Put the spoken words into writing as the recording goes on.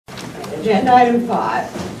Agenda item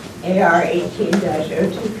 5, AR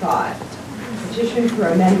 18-025, petition for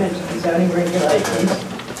amendment to the zoning regulations,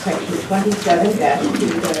 section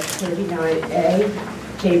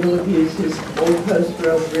 27-2-39A, table of uses, Old Post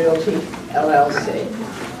Road Realty, LLC.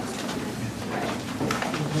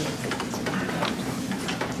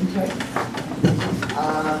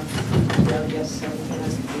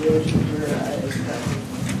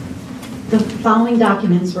 The following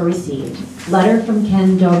documents were received. Letter from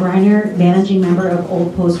Ken Dobreiner, managing member of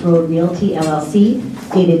Old Post Road Realty, LLC,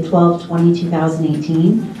 dated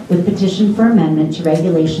 12/20/2018, with petition for amendment to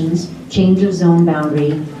regulations, change of zone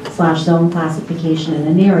boundary / zone classification, and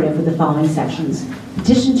a narrative with the following sections.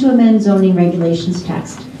 Petition to amend zoning regulations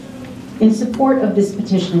text. In support of this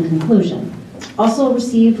petition and conclusion. Also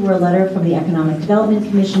received were a letter from the Economic Development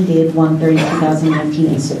Commission dated 1/30/2019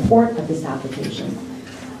 in support of this application.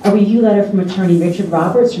 A review letter from attorney Richard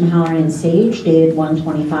Roberts from Halloran and Sage dated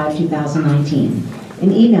 1/25/2019.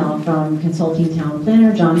 An email from consulting town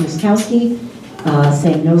planner John Huskowski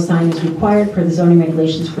saying no sign is required per the zoning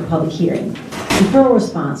regulations for public hearing. Referral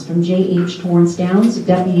response from J.H. Torrance Downs,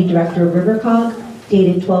 Deputy Director of RiverCog,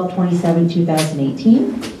 dated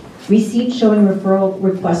 12/27/2018. Receipts showing referral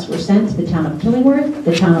requests were sent to the town of Killingworth,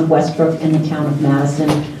 the town of Westbrook, and the town of Madison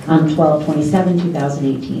on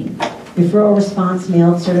 12/27/2018. Referral response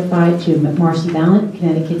mailed certified to Marcy Ballant,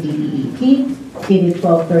 Connecticut DEEP, dated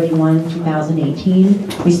 12/31/2018.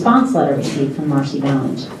 Response letter received from Marcy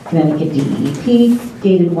Ballant, Connecticut DEEP,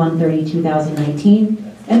 dated 1/30/2019,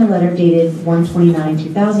 and a letter dated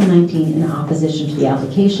 1/29/2019 in opposition to the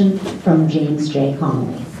application from James J.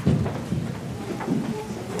 Connolly.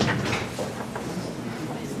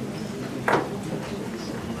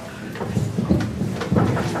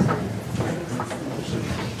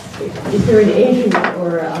 Is there an agent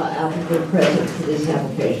or applicant present for this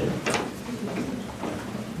application?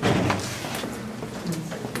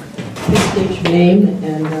 Please state your name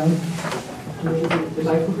and the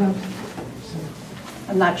microphone.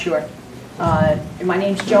 I'm not sure. My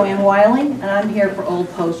name's Joanne Weiling, and I'm here for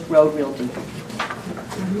Old Post Road Realty.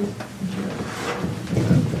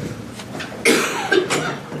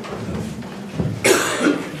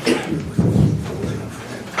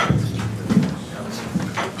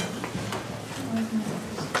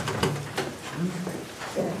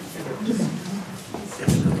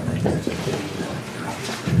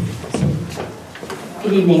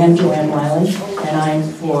 Good evening, I'm Joanne Wiley, and I'm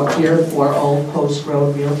here for Old Post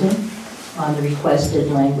Road Realty on the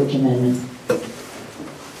requested language amendment.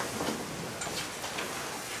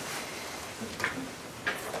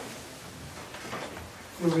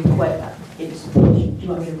 Do you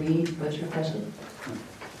want me to read what's requested?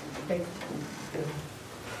 Okay.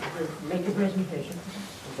 Make your presentation.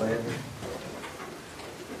 Go ahead.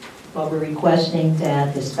 Well, we're requesting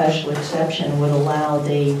that the special exception would allow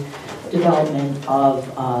the development of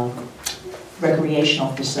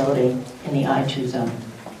recreational facility in the I-2 zone.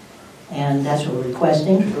 And that's what we're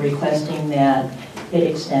requesting. We're requesting that it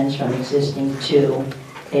extends from existing to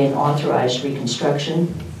an authorized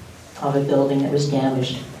reconstruction of a building that was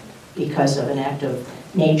damaged because of an act of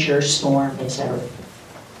nature, storm, etc.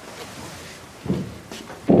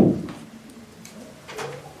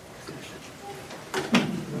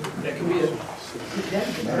 That can be it.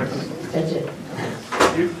 That's it.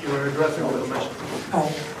 You were addressing the commission.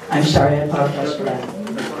 Oh, I'm sorry, I apologize for that.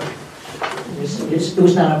 It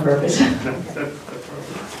was not on purpose.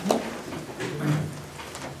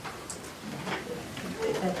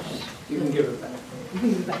 You can give it back. You can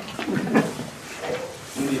give it back.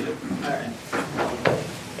 You need it.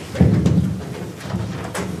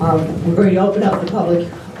 All right. We're going to open up the public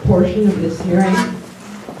portion of this hearing.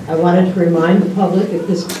 I wanted to remind the public at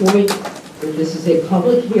this point that this is a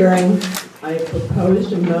public hearing. I have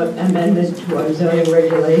proposed an amendment to our zoning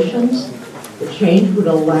regulations. The change would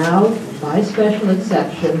allow, by special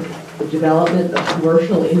exception, the development of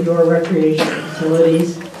commercial indoor recreation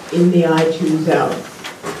facilities in the I-2 zone.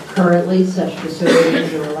 Currently, such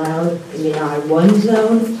facilities are allowed in the I-1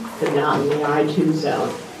 zone, but not in the I-2 zone.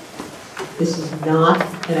 This is not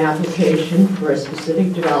an application for a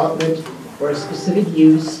specific development or a specific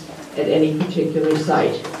use at any particular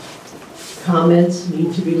site. Comments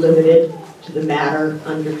need to be limited to the matter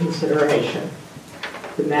under consideration.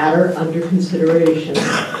 The matter under consideration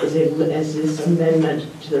is this amendment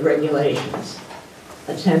to the regulations.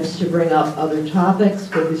 Attempts to bring up other topics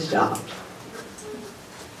will be stopped.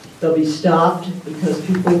 They'll be stopped because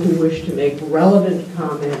people who wish to make relevant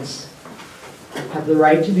comments have the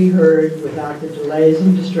right to be heard without the delays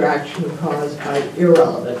and distraction caused by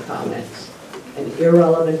irrelevant comments. And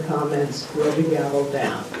irrelevant comments will be gavelled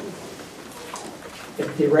down.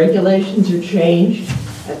 If the regulations are changed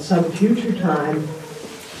at some future time,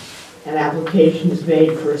 an application is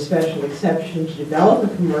made for a special exception to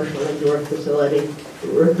develop a commercial indoor facility,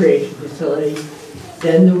 recreation facility,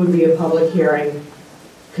 then there would be a public hearing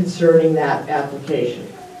concerning that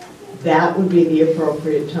application. That would be the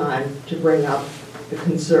appropriate time to bring up the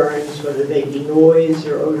concerns, whether they be noise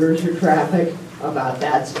or odors or traffic, about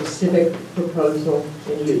that specific proposal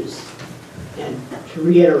and use. And to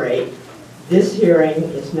reiterate, this hearing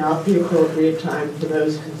is not the appropriate time for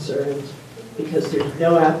those concerns because there's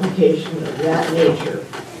no application of that nature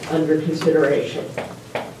under consideration.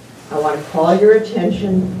 I want to call your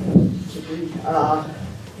attention to the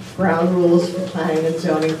ground rules for planning and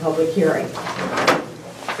zoning public hearing.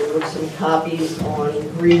 There were some copies on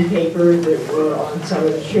green paper that were on some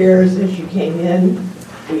of the chairs as you came in.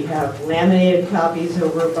 We have laminated copies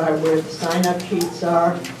over by where the sign-up sheets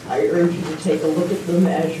are. I urge you to take a look at them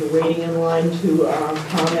as you're waiting in line to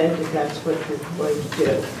comment if that's what you're going to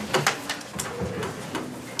do.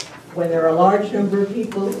 When there are a large number of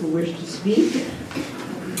people who wish to speak,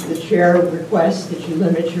 the chair requests that you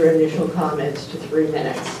limit your initial comments to 3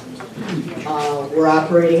 minutes. We're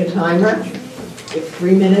operating a timer. If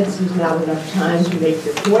 3 minutes is not enough time to make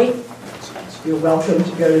your point, you're welcome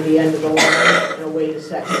to go to the end of the line and await a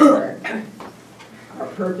second turn. Our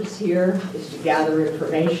purpose here is to gather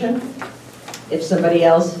information. If somebody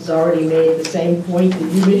else has already made the same point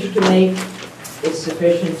that you wish to make, it's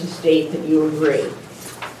sufficient to state that you agree.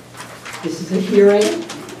 This is a hearing.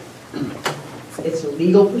 It's a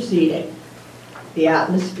legal proceeding. The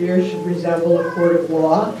atmosphere should resemble a court of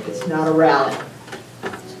law. It's not a rally.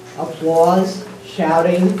 Applause,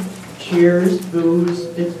 shouting, cheers, boos,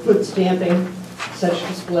 foot stamping, such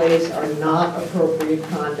displays are not appropriate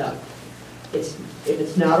conduct. If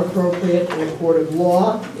it's not appropriate in a court of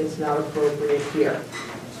law, it's not appropriate here.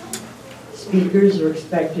 Speakers are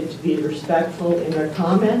expected to be respectful in their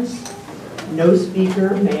comments. No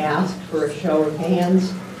speaker may ask for a show of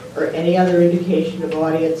hands or any other indication of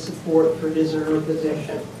audience support for his or her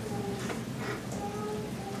position.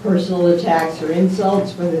 Personal attacks or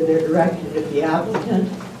insults, whether they're directed at the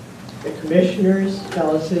applicant, the commissioners,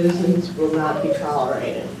 fellow citizens, will not be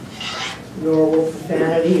tolerated, nor will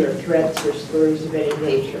profanity or threats or slurs of any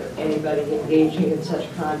nature. Anybody engaging in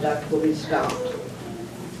such conduct will be stopped.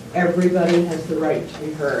 Everybody has the right to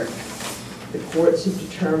be heard. The courts have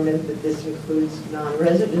determined that this includes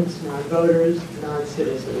non-residents, non-voters,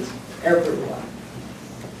 non-citizens, everyone.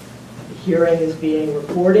 The hearing is being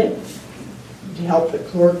recorded. To help the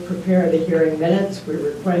clerk prepare the hearing minutes, we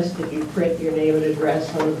request that you print your name and address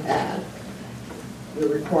on the pad. You're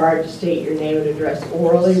required to state your name and address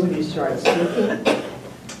orally when you start speaking.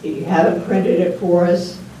 If you haven't printed it for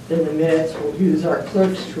us, then the minutes will use our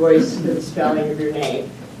clerk's choice for the spelling of your name,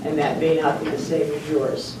 and that may not be the same as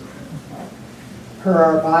yours. Per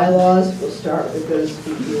our bylaws, we'll start with those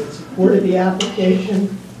speaking in support of the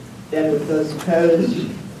application, then with those opposed,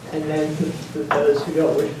 and then with those who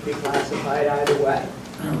don't wish to be classified either way.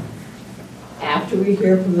 After we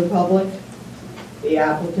hear from the public, the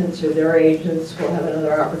applicants or their agents will have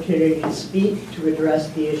another opportunity to speak to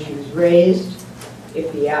address the issues raised.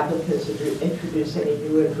 If the applicants introduce any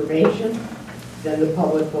new information, then the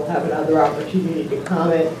public will have another opportunity to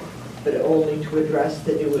comment, but only to address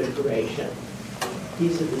the new information.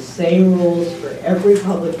 These are the same rules for every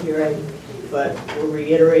public hearing, but we're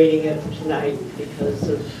reiterating it tonight because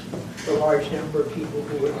of the large number of people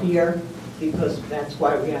who are here, because that's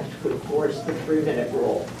why we have to enforce the 3-minute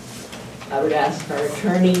rule. I would ask our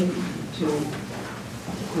attorney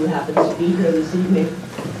who happens to be here this evening,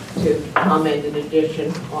 to comment in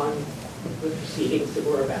addition on the proceedings that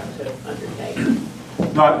we're about to undertake.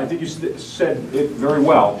 No, I think you said it very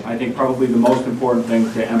well. I think probably the most important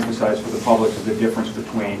thing to emphasize for the public is the difference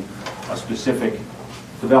between a specific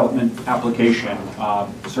development application.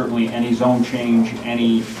 Certainly any zone change,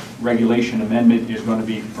 any regulation amendment is going to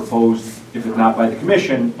be proposed, if it's not by the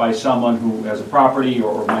commission, by someone who has a property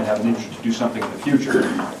or might have an interest to do something in the future.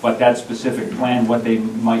 But that specific plan, what they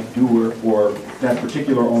might do or that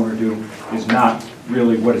particular owner do, is not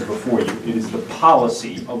really what is before you. It is the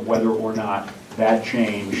policy of whether or not that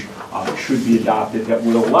change should be adopted that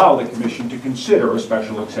would allow the commission to consider a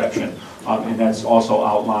special exception. And that's also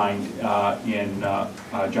outlined in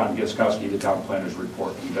John Gieskowski, the town planner's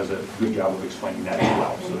report. He does a good job of explaining that as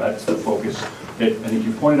well. So that's the focus that I think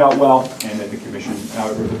you pointed out well and that the commission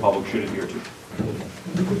or the public should adhere to.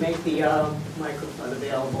 You can make the microphone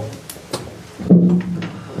available.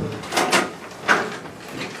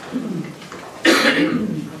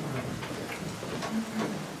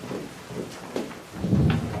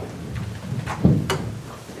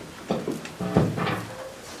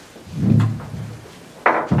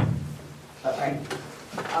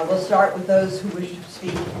 We'll start with those who wish to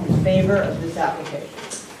speak in favor of this application.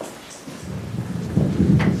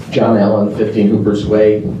 John Allen, 15 Hooper's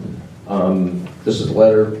Way. This is a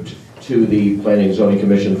letter to the Planning and Zoning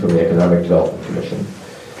Commission from the Economic Development Commission.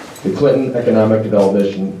 The Clinton Economic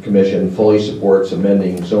Development Commission fully supports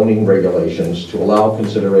amending zoning regulations to allow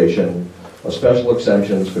consideration of special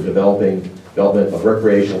exemptions for development of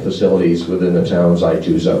recreational facilities within the town's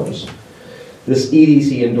I-2 zones. This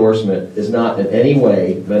EDC endorsement is not in any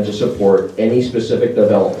way meant to support any specific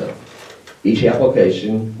development. Each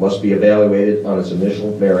application must be evaluated on its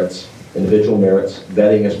individual merits,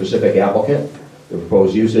 vetting a specific applicant, the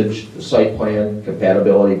proposed usage, the site plan,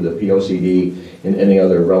 compatibility with the POCD, and any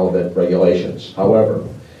other relevant regulations. However,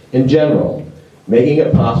 in general, making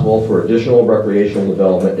it possible for additional recreational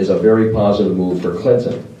development is a very positive move for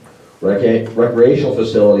Clinton. Recreational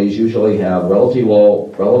facilities usually have relatively low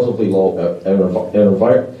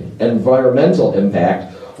environmental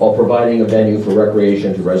impact while providing a venue for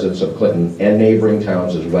recreation to residents of Clinton and neighboring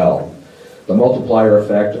towns as well. The multiplier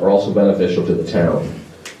effect are also beneficial to the town.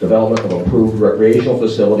 Development of approved recreational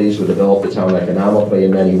facilities would develop the town economically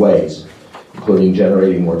in many ways, including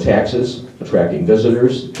generating more taxes, attracting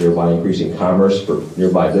visitors, thereby increasing commerce for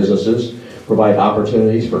nearby businesses, provide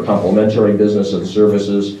opportunities for complementary business and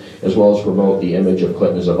services, as well as promote the image of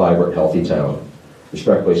Clinton as a vibrant, healthy town.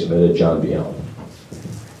 Respectfully submitted, John B. Allen.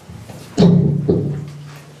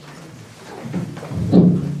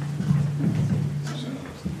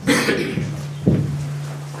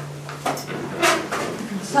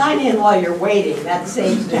 Sign in while you're waiting, that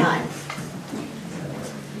saves time.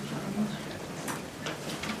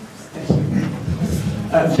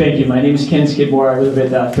 Thank you. My name is Ken Skidmore. I live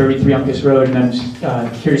at 33 Uncas Road, and I'm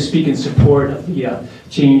here to speak in support of the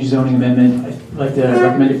change zoning amendment. I'd like to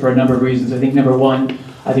recommend it for a number of reasons. I think number one,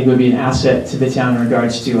 I think it would be an asset to the town in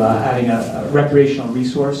regards to adding a recreational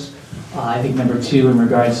resource. I think number two, in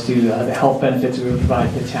regards to the health benefits it would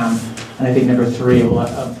provide to the town. And I think number three, it will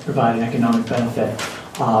provide an economic benefit.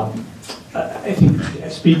 I think I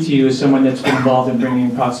speak to you as someone that's been involved in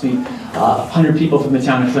bringing approximately 100 people from the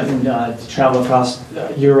town of Clinton to travel across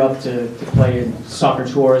Europe to play in soccer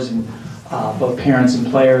tours, and both parents and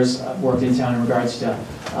players. I've worked in town in regards to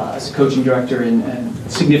as a coaching director and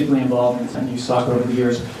significantly involved in youth soccer over the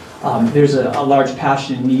years. There's a large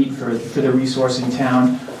passion and need for the resource in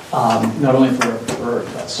town, not only for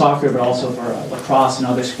soccer but also for lacrosse and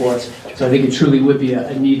other sports. So I think it truly would be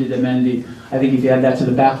a needed amenity. I think if you add that to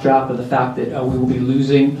the backdrop of the fact that we will be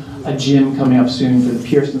losing a gym coming up soon for the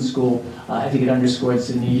Pearson School, I think it underscores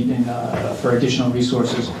the need for additional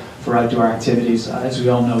resources for outdoor activities. As we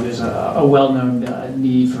all know, there's a well-known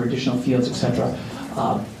need for additional fields, etc.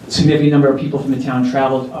 A significant number of people from the town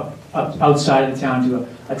traveled outside of the town to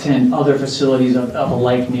attend other facilities of a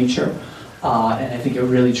like nature. And I think it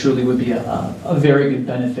really truly would be a very good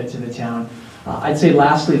benefit to the town. I'd say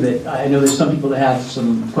lastly that I know there's some people that have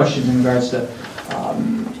some questions in regards to,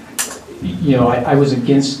 I was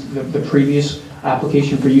against the previous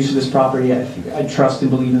application for use of this property. I trust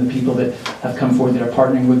and believe in the people that have come forward that are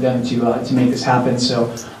partnering with them to make this happen.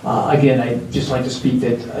 So again, I'd just like to speak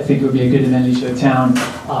that I think it would be a good amenity to the town,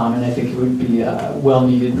 and I think it would be a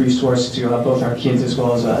well-needed resource to both our kids as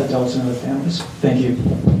well as adults and other families. Thank you.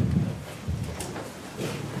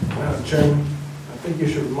 Madam Chairman, I think you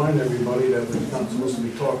should remind everybody that we're not supposed to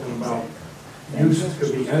be talking about use. It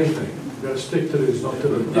could be anything. We've got to stick to the issue.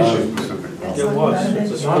 It was.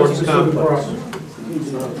 It's a It's not a sports specific complex.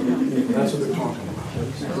 property. That's what they're talking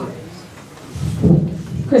about.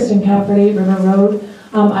 Kristen Cafferty, River Road.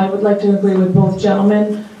 I would like to agree with both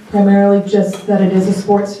gentlemen, primarily just that it is a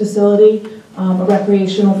sports facility. A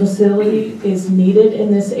recreational facility is needed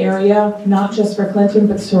in this area, not just for Clinton,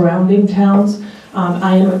 but surrounding towns.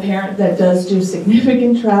 I am a parent that does do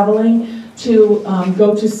significant traveling to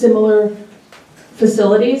go to similar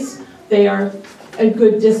facilities. They are a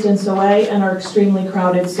good distance away and are extremely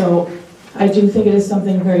crowded, so I do think it is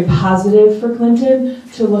something very positive for Clinton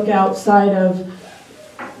to look outside of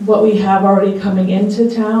what we have already coming into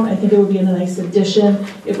town. I think it would be a nice addition.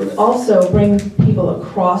 It would also bring people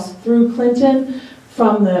across through Clinton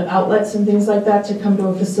from the outlets and things like that to come to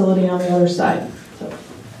a facility on the other side. So.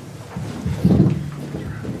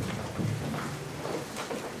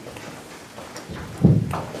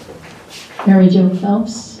 Mary Jo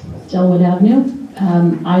Phelps, Delwood Avenue.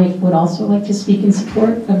 I would also like to speak in support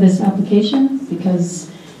of this application because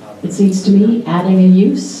it seems to me adding a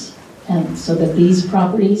use and so that these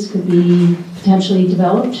properties could be potentially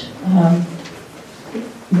developed.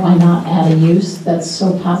 Why not add a use that's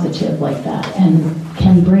so positive like that and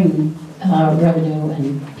can bring revenue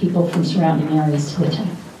and people from surrounding areas to the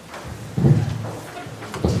town?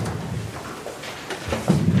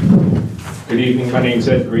 evening. My name's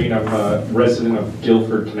Ed Green. I'm a resident of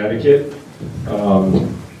Guilford, Connecticut.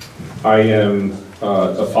 I am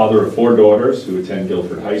a father of 4 daughters who attend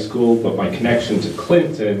Guilford High School, but my connection to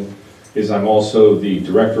Clinton is I'm also the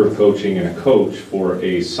director of coaching and a coach for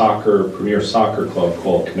a premier soccer club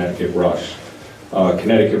called Connecticut Rush.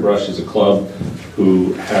 Connecticut Rush is a club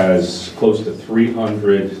who has close to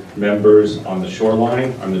 300 members on the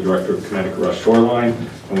Shoreline. I'm the director of Connecticut Rush Shoreline,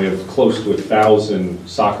 and we have close to 1,000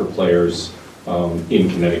 soccer players in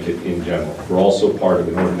Connecticut in general. We're also part of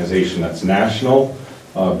an organization that's national,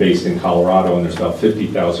 based in Colorado, and there's about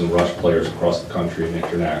 50,000 Rush players across the country and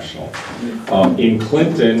international. In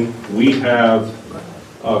Clinton, we have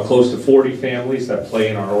close to 40 families that play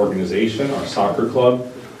in our organization, our soccer club.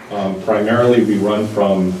 Primarily, we run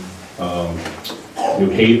from New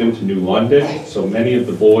Haven to New London, so many of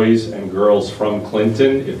the boys and girls from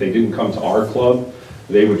Clinton, if they didn't come to our club,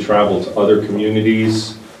 they would travel to other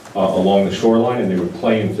communities along the shoreline, and they would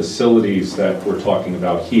play in facilities that we're talking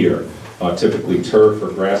about here, typically turf or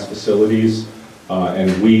grass facilities,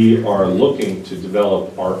 and we are looking to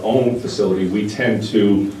develop our own facility. We tend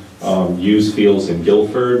to use fields in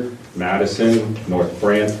Guilford, Madison, North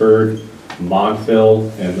Branford, Montville,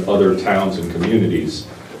 and other towns and communities.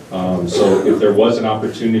 So if there was an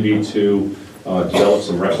opportunity to develop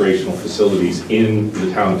some recreational facilities in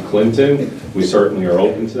the town of Clinton, we certainly are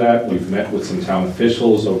open to that. We've met with some town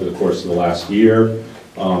officials over the course of the last year,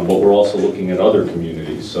 but we're also looking at other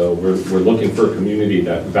communities. So we're looking for a community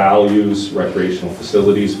that values recreational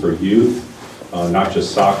facilities for youth, not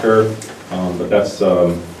just soccer, but that's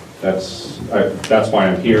why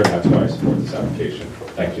I'm here, and that's why I support this application.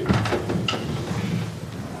 Thank you.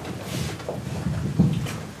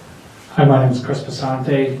 Hi, my name is Chris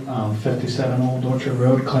Pasante, 57 Old Orchard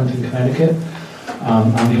Road, Clinton, Connecticut.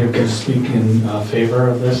 I'm here to speak in favor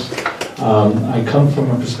of this. I come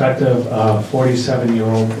from a perspective of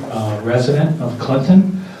 47-year-old resident of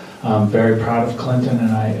Clinton. I'm very proud of Clinton,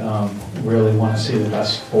 and I really want to see the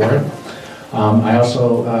best for it. I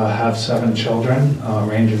also have 7 children,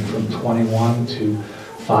 ranging from 21 to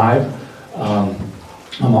 5.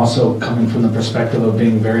 I'm also coming from the perspective of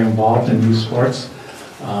being very involved in youth sports.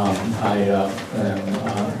 I am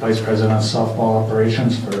Vice President of Softball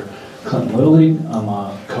Operations for Clinton Little League. I'm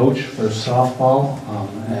a coach for softball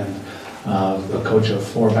and a coach of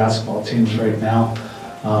 4 basketball teams right now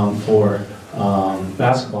for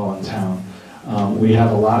basketball in town. We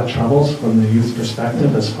have a lot of troubles from the youth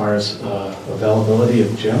perspective as far as availability of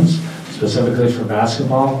gyms, specifically for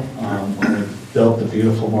basketball. When we built the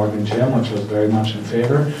beautiful Morgan Gym, which was very much in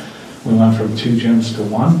favor, we went from 2 gyms to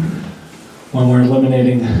 1. When we're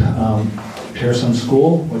eliminating Pearson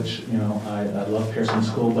School, which, you know, I love Pearson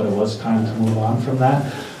School, but it was time to move on from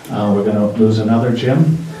that. We're going to lose another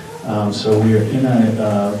gym. So we're in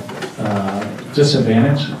a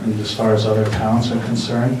disadvantage as far as other towns are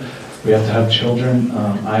concerned. We have to have children.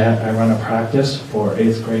 I run a practice for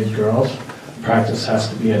 8th grade girls. Practice has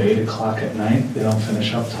to be at 8 o'clock at night. They don't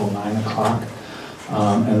finish up till 9 o'clock.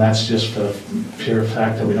 And that's just for the pure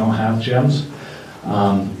fact that we don't have gyms.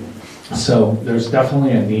 So there's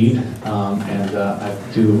definitely a need, and I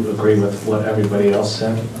do agree with what everybody else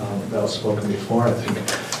said that was spoken before. I think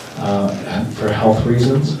for health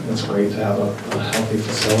reasons, it's great to have a healthy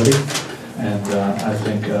facility, and I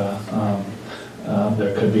think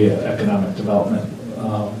there could be economic development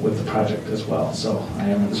with the project as well. So I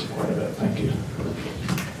am in support of it. Thank you.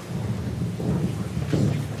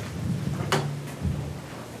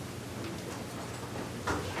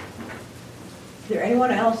 Is there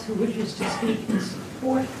anyone else who wishes to speak in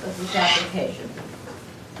support of this application?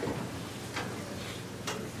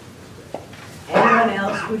 Anyone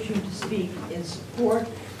else wishing to speak in support,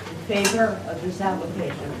 in favor of this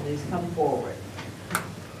application, please come forward.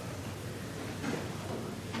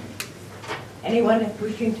 Anyone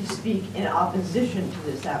wishing to speak in opposition to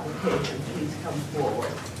this application, please come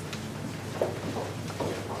forward.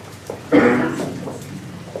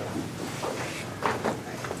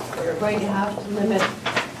 We're going to have to limit.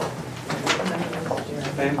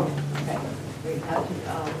 Okay. We have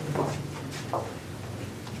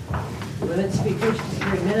to limit speakers to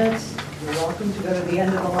 3 minutes. You're welcome to go to the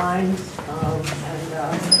end of the lines and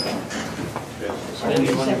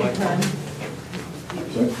your second time.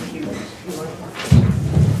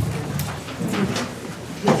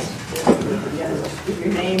 Yes, give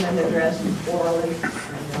your name and address orally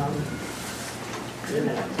and 3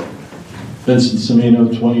 minutes. Vincent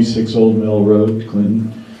Semino, 26 Old Mill Road,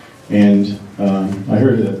 Clinton. And I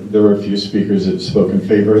heard that there were a few speakers that spoke in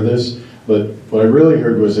favor of this, but what I really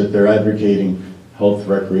heard was that they're advocating health,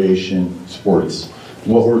 recreation, sports.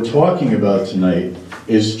 What we're talking about tonight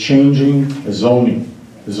is changing zoning.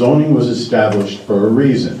 Zoning was established for a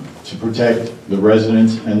reason, to protect the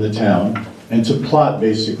residents and the town, and to plot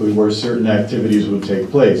basically where certain activities would take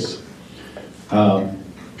place.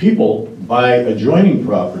 People buy adjoining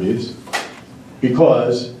properties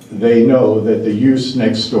because they know that the use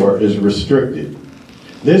next door is restricted.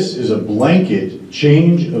 This is a blanket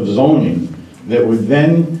change of zoning that would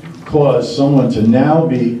then cause someone to now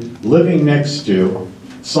be living next to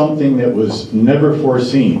something that was never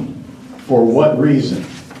foreseen. For what reason?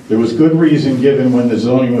 There was good reason given when the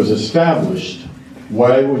zoning was established.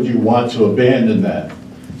 Why would you want to abandon that?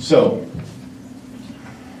 So,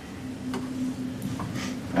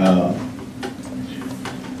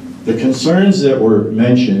 the concerns that were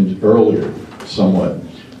mentioned earlier, somewhat,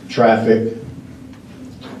 traffic,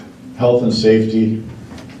 health and safety,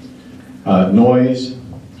 noise,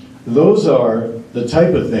 those are the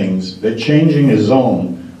type of things that changing a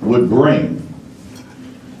zone would bring.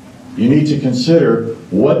 You need to consider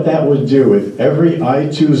what that would do if every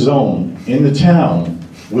I2 zone in the town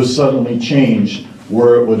was suddenly changed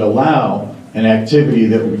where it would allow an activity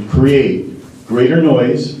that would create greater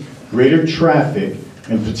noise, greater traffic,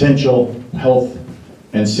 and potential health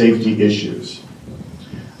and safety issues.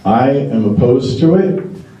 I am opposed to it,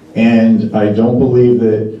 and I don't believe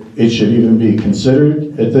that it should even be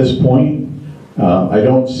considered at this point. I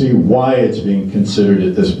don't see why it's being considered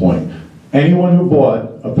at this point. Anyone who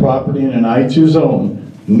bought a property in an I2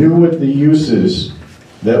 zone knew what the uses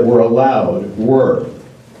that were allowed were,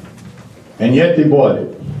 and yet they bought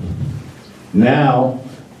it. Now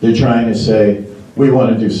they're trying to say, we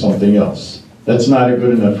want to do something else. That's not a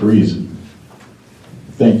good enough reason.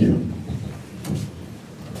 Thank you.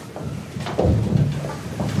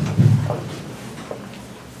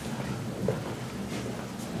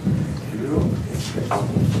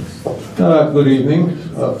 Good evening.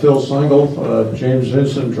 Phil Single, James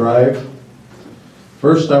Vincent Drive.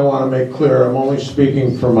 First, I want to make clear I'm only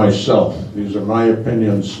speaking for myself. These are my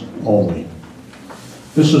opinions only.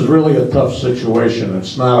 This is really a tough situation.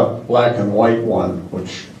 It's not a black and white one,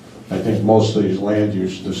 which I think most of these land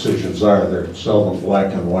use decisions are. They're seldom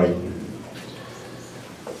black and white.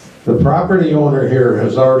 The property owner here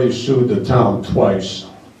has already sued the town twice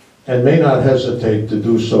and may not hesitate to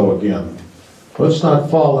do so again. Let's not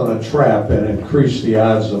fall in a trap and increase the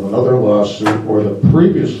odds of another lawsuit or the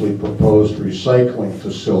previously proposed recycling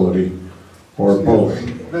facility, or both.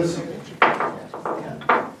 This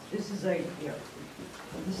is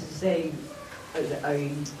a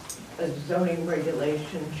zoning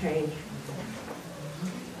regulation change.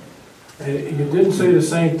 And you didn't say the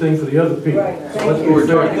same thing for the other people. Right. Let's be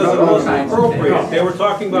fair. Because it wasn't appropriate. They were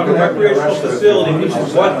talking about a recreational facility, which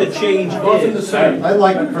is what the change Wasn't the is. same. I'd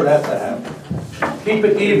like for that to happen. Keep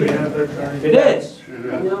it even. It is.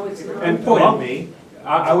 No, it's not. And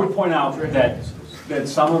I would point out that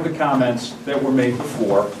some of the comments that were made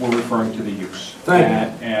before were referring to the use. Thank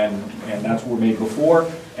you. And that's what were made before,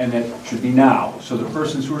 and that should be now. So the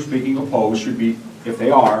persons who are speaking opposed should be, if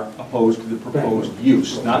they are, opposed to the proposed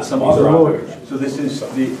use, not some other option. So this is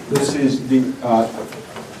the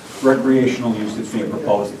recreational use that's being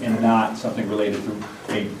proposed, and not something related to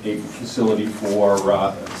a facility for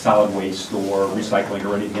solid waste or recycling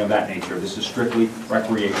or anything of that nature. This is strictly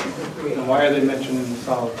recreation. And why are they mentioning the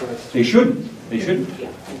solid waste? They shouldn't. They shouldn't.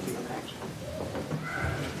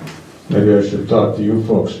 Maybe I should talk to you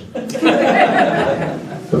folks.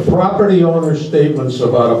 The property owner's statements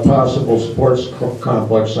about a possible sports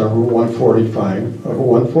complex on Route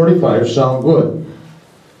 145 sound good.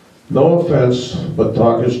 No offense, but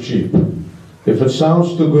talk is cheap. If it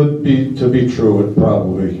sounds too good to be true, it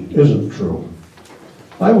probably isn't true.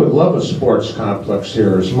 I would love a sports complex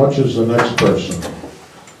here as much as the next person,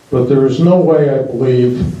 but there is no way, I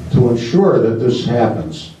believe, to ensure that this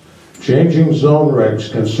happens. Changing zone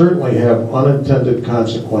regs can certainly have unintended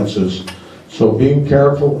consequences, so being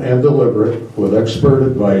careful and deliberate with expert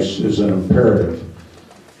advice is an imperative.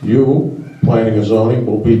 You, planning and zoning,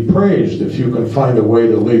 will be praised if you can find a way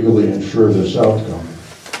to legally ensure this outcome.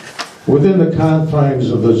 Within the confines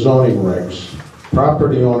of the zoning regs,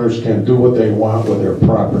 property owners can do what they want with their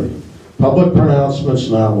property. Public pronouncements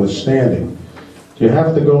notwithstanding. You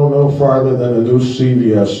have to go no farther than a new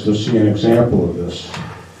CVS to see an example of this.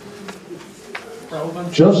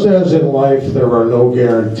 Just as in life, there are no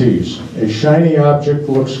guarantees. A shiny object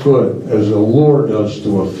looks good, as a lure does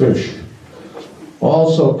to a fish.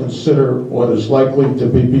 Also consider what is likely to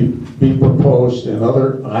be proposed in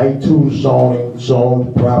other I2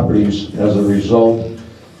 zoned properties as a result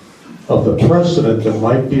of the precedent that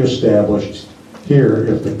might be established here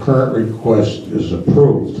if the current request is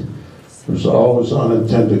approved. There's always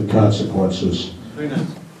unintended consequences.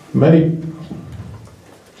 Many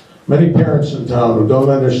parents in town who don't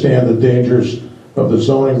understand the dangers of the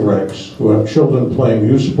zoning regs, who have children playing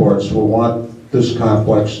youth sports, will want this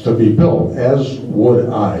complex to be built, as would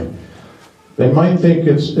I. They might think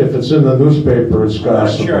if it's in the newspaper, it's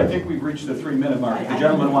gossip. Chair, I think we've reached the 3-minute mark. If the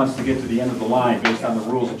gentleman wants to get to the end of the line based on the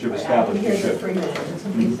rules that you've established, you should.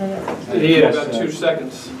 He had about 2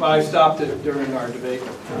 seconds. I stopped it during our debate.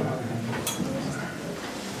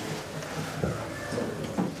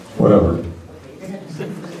 Whatever.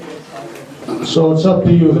 So it's up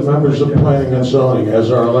to you, the members of planning and zoning,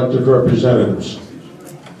 as our elected representatives,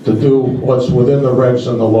 to do what's within the regs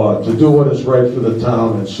and the law, to do what is right for the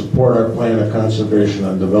town and support our plan of conservation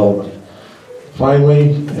and development.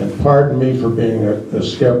 Finally, and pardon me for being a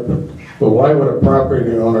skeptic, but why would a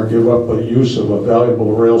property owner give up the use of a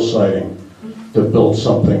valuable rail siding to build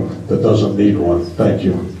something that doesn't need one? Thank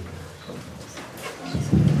you.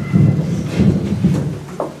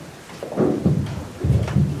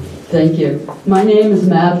 Thank you. My name is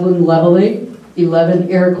Madeline Levely, 11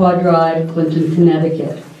 Iroquois Drive, Clinton,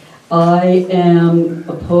 Connecticut. I am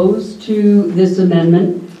opposed to this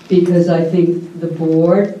amendment because I think the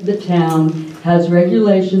board, the town, has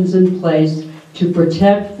regulations in place to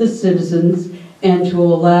protect the citizens and to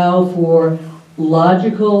allow for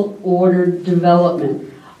logical, ordered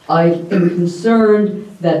development. I am concerned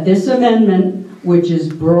that this amendment, which is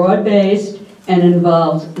broad-based and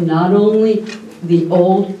involves not only the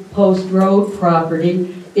old Post Road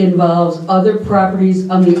property, involves other properties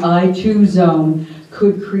on the I-2 zone,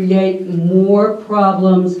 could create more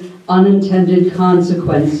problems, unintended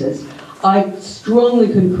consequences. I strongly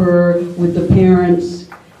concur with the parents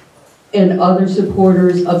and other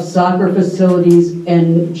supporters of soccer facilities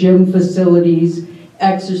and gym facilities,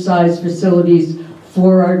 exercise facilities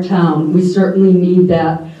for our town. We certainly need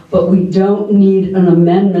that, but we don't need an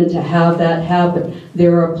amendment to have that happen.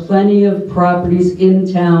 There are plenty of properties in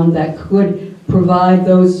town that could provide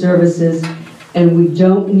those services, and we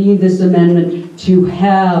don't need this amendment to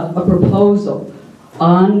have a proposal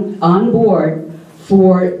on board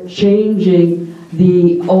for changing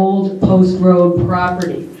the old Post Road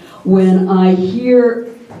property. When I hear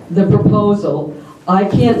the proposal, I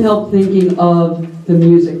can't help thinking of the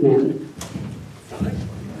Music Man.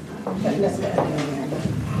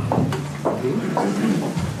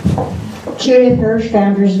 Judith Hirsch,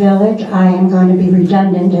 Founders Village. I am going to be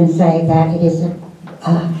redundant and say that it is,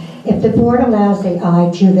 if the board allows the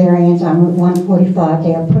I-2 variance on Route 145,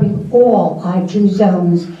 they are putting all I-2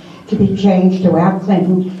 zones to be changed throughout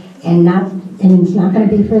Clinton, and it's not going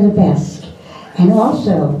to be for the best. And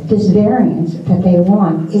also, this variance that they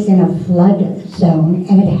want is in a flood zone,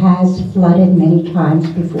 and it has flooded many times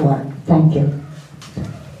before. Thank you.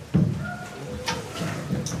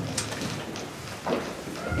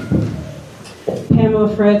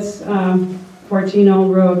 Pamela Fritz, 14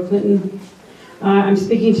 Old Road, Clinton. I'm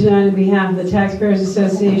speaking tonight on behalf of the Taxpayers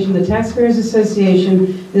Association. The Taxpayers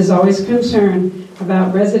Association is always concerned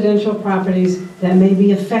about residential properties that may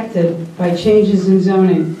be affected by changes in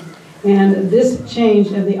zoning. And this change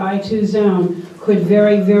of the I-2 zone could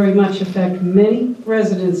very, very much affect many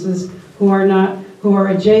residences who are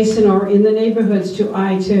adjacent or in the neighborhoods to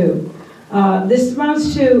I-2. This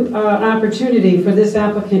amounts to an opportunity for this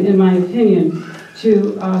applicant, in my opinion,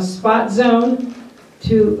 to spot zone,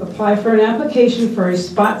 to apply for an application for a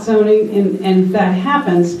spot zoning, and if that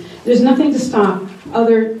happens, there's nothing to stop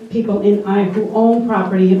other people who own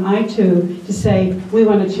property in I-2 to say, we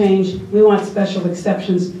want to change, we want special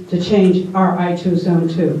exceptions to change our I-2 zone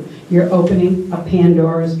too. You're opening a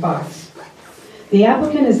Pandora's box. The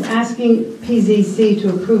applicant is asking PZC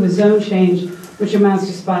to approve a zone change which amounts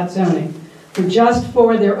to spot zoning, just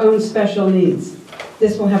for their own special needs.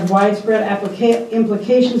 This will have widespread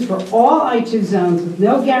implications for all I-2 zones with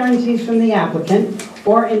no guarantees from the applicant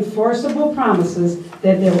or enforceable promises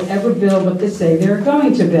that they will ever build what they say they're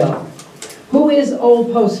going to build. Who is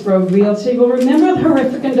Old Post Road Realty? Well, remember the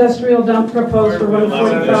horrific industrial dump proposed for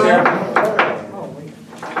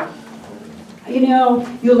 145? You know,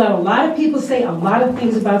 you let a lot of people say a lot of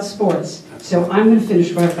things about sports, so I'm going to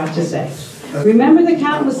finish what I've got to say. Remember the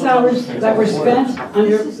countless hours that were spent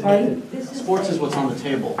under... Sports is what's on the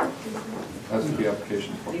table. That's what the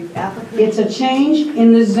application is for. It's a change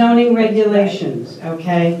in the zoning regulations,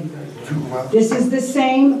 okay? This is the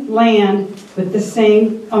same land with the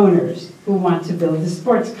same owners who want to build the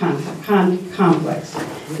sports complex.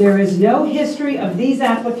 There is no history of these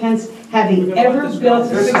applicants having ever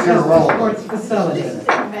built a successful sports facility.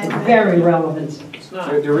 very relevant.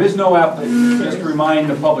 There is no, just to remind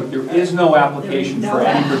the public, there is no application for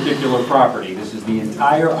any particular property. This is the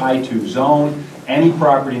entire I-2 zone. Any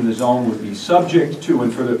property in the zone would be subject to,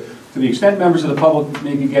 and to the extent members of the public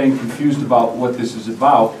may be getting confused about what this is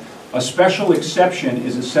about, a special exception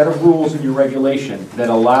is a set of rules in your regulation that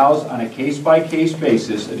allows on a case-by-case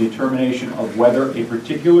basis a determination of whether a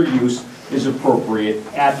particular use is appropriate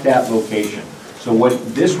at that location. So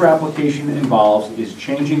what this application involves is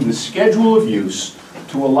changing the schedule of use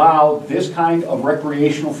to allow this kind of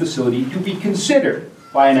recreational facility to be considered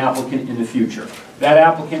by an applicant in the future. That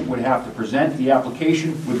applicant would have to present the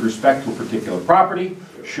application with respect to a particular property,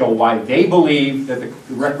 show why they believe that the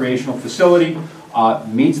recreational facility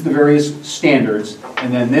meets the various standards,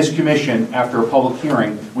 and then this commission, after a public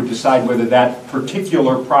hearing, would decide whether that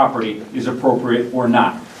particular property is appropriate or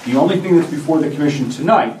not. The only thing that's before the commission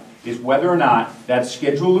tonight is whether or not that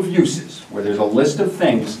schedule of uses, where there's a list of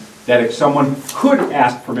things that if someone could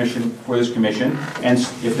ask permission for this commission, and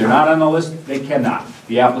if they're not on the list, they cannot.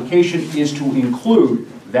 The application is to include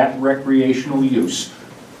that recreational use,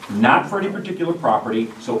 not for any particular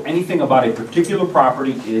property, so anything about a particular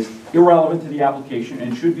property is irrelevant to the application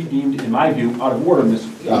and should be deemed, in my view, out of order,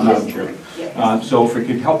 Madam Chairman. So if it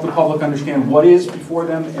could help the public understand what is before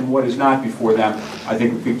them and what is not before them, I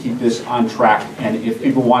think we could keep this on track. And if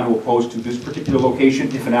people want to oppose to this particular location,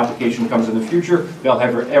 if an application comes in the future, they'll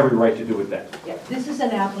have every right to do it then. Yeah, this is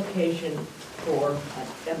an application for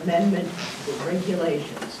an amendment to the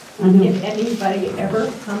regulations. If anybody ever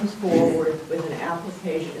comes forward with an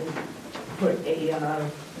application to put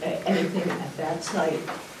anything at that site,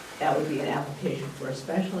 that would be an application for a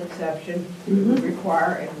special exception. It would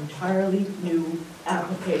require an entirely new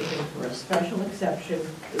application for a special exception.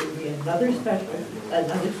 It would be another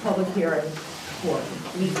public hearing for a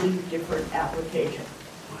completely different application.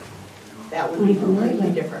 That would be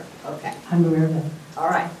completely different. Okay. I'm aware of it. All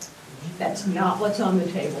right. That's not what's on the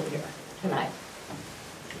table here tonight.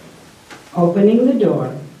 Opening the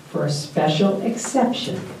door for a special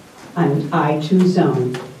exception on an I-2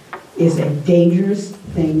 zone is a dangerous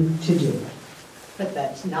thing to do. But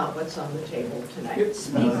that's not what's on the table tonight.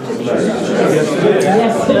 Speak to the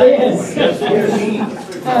Yes, it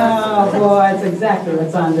is. Oh, boy, it's exactly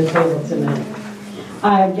what's on the table tonight.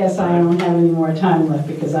 I guess I don't have any more time left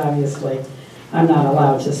because obviously I'm not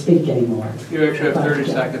allowed to speak anymore. You actually have 30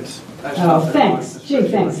 seconds. Oh, thanks. Gee,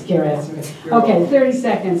 thanks, Gary. Okay, 30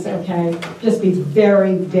 seconds, okay. Just be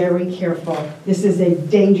very, very careful. This is a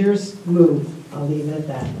dangerous move. I'll leave it at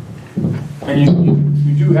that. And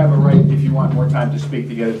you do have a right, if you want more time to speak,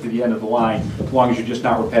 to get it to the end of the line, as long as you're just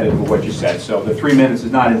not repetitive of what you said. So the 3 minutes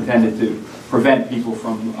is not intended to prevent people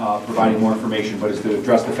from providing more information, but is to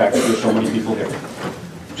address the fact that there's so many people here.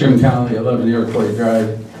 Jim Connolly, 11 Iroquois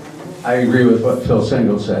Drive. I agree with what Phil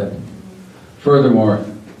Sengel said. Furthermore,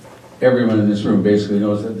 everyone in this room basically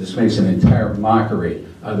knows that this makes an entire mockery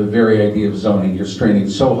of the very idea of zoning. You're straining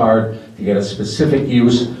so hard to get a specific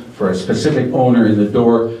use for a specific owner in the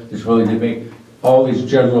door that's willing to make all these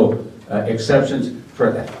general exceptions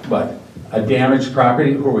for what? A damaged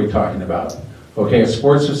property? Who are we talking about? Okay, a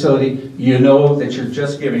sports facility, you know that you're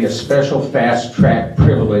just giving a special fast track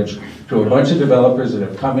privilege to a bunch of developers that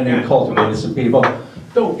have come in and cultivated some people.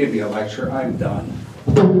 Don't give me a lecture, I'm done.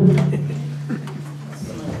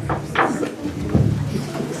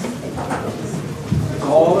 It's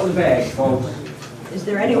all in the bag, folks. Is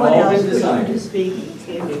there anyone else wishing to speak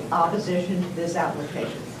in opposition to this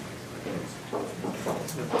application?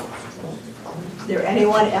 Is there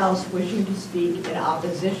anyone else wishing to speak in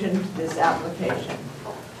opposition to this application?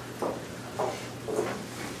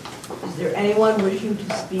 Is there anyone wishing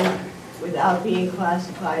to speak without being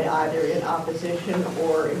classified either in opposition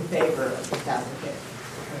or in favor of this application?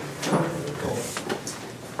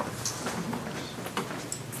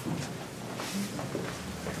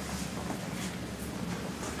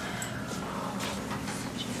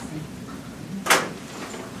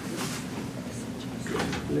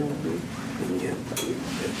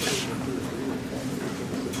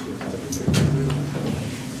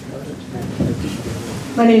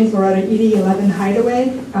 My name is Loretta Edie, 11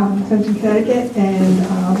 Hideaway, Clinton, Connecticut, and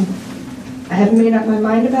I haven't made up my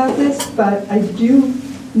mind about this, but I do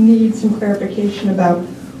need some clarification about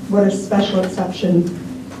what a special exception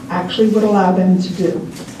actually would allow them to do.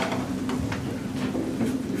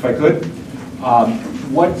 If I could,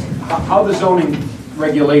 how the zoning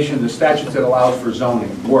regulation, the statutes that allows for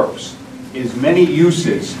zoning works, is many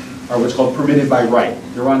uses are what's called permitted by right.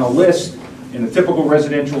 They're on a list in a typical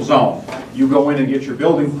residential zone. You go in and get your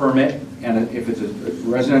building permit, and if it's a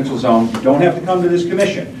residential zone, you don't have to come to this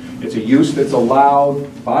commission. It's a use that's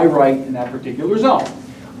allowed by right in that particular zone.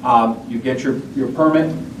 You get your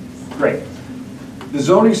permit, great. The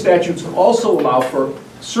zoning statutes also allow for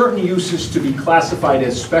certain uses to be classified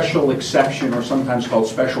as special exception or sometimes called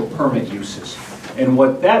special permit uses. And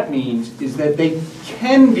what that means is that they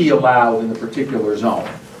can be allowed in the particular zone,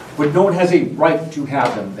 but no one has a right to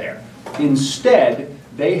have them there. Instead,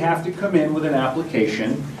 they have to come in with an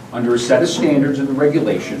application under a set of standards and the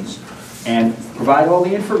regulations and provide all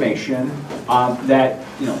the information that,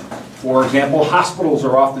 you know, for example, hospitals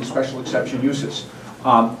are often special exception uses.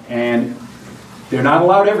 And they're not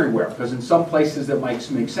allowed everywhere, because in some places that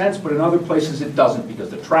might make sense, but in other places it doesn't,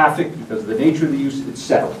 because of the traffic, because of the nature of the use,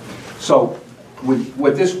 etc. So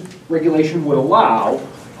what this regulation would allow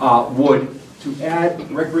would to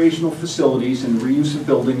add recreational facilities and reuse of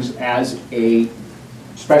buildings as a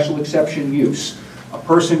special exception use. A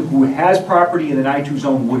person who has property in an I-2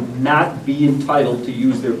 zone would not be entitled to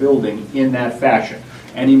use their building in that fashion,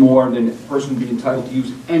 any more than a person would be entitled to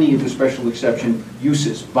use any of the special exception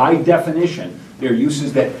uses. By definition, they're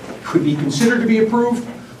uses that could be considered to be approved,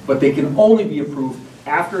 but they can only be approved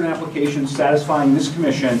after an application satisfying this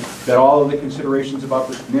commission that all of the considerations about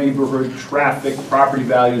the neighborhood, traffic, property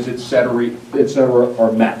values, et cetera,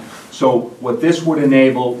 are met. So what this would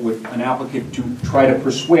enable with an applicant to try to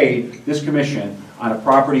persuade this commission on a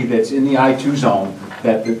property that's in the I-2 zone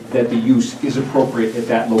that the use is appropriate at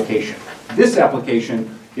that location. This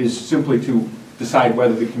application is simply to decide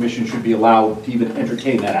whether the commission should be allowed to even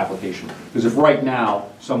entertain that application. Because if right now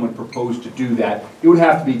someone proposed to do that, it would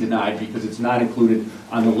have to be denied because it's not included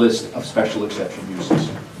on the list of special exception uses.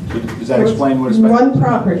 So does that explain what a special... One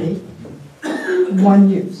property, one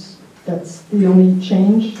use. That's the only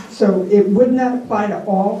change. So it would not apply to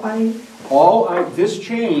all this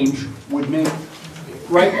change would make,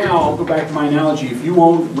 right now, I'll go back to my analogy, if you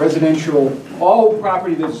own residential, all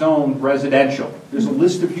property that's zoned residential, there's a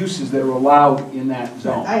list of uses that are allowed in that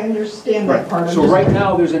zone. I understand that part. So right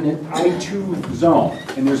now, there's an I-2 zone,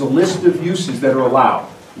 and there's a list of uses that are allowed.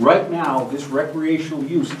 Right now, this recreational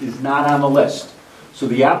use is not on the list. So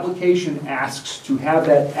the application asks to have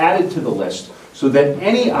that added to the list so that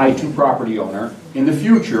any I-2 property owner in the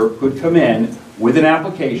future could come in with an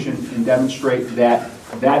application and demonstrate that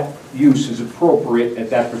that use is appropriate at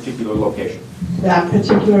that particular location. That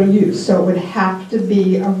particular use, so it would have to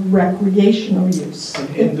be a recreational use.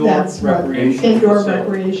 An indoor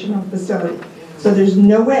recreational facility. So there's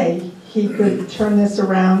no way he could turn this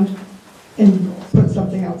around and put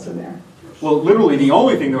something else in there. Well, literally, the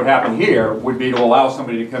only thing that would happen here would be to allow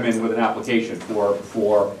somebody to come in with an application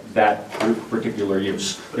for that particular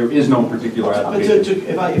use. There is no particular application.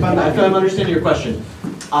 If I'm understanding your question,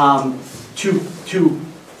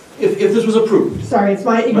 if this was approved. Sorry, it's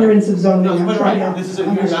my ignorance of zoning. No, I'm but trying right, to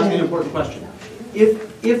you're asking an important question.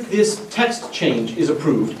 If this text change is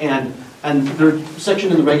approved, and there's a section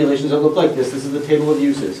in the regulations that look like this is the table of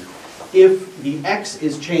uses. If the X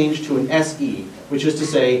is changed to an SE, which is to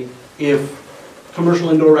say, if commercial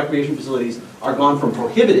indoor recreation facilities are gone from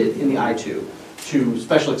prohibited in the I-2 to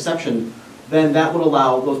special exception, then that would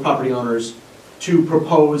allow those property owners to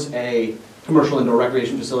propose a commercial indoor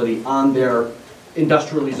recreation facility on their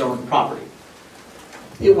industrially zoned property.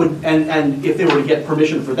 It would, and if they were to get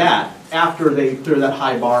permission for that, after they clear that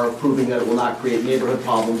high bar of proving that it will not create neighborhood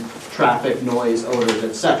problems, traffic, noise, odors,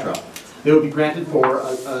 etc., they would be granted for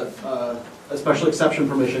a special exception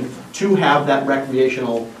permission to have that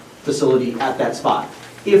recreational facility at that spot.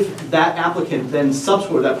 If that applicant then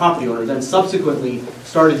that property owner then subsequently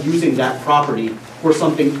started using that property for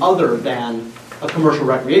something other than a commercial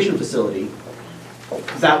recreation facility,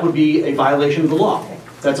 that would be a violation of the law.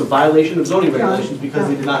 That's a violation of zoning regulations because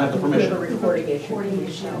they did not have the permission.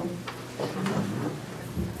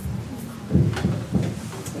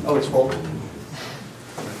 Oh, it's full?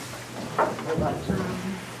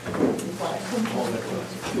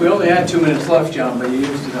 We only had 2 minutes left, John, but you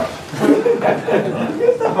used it up.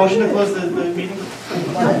 Motion to close the meeting?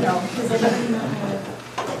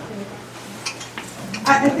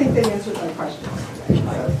 I think they answered my question.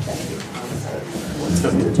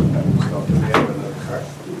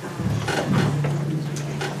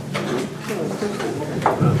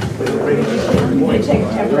 We take a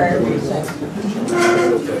temporary recess.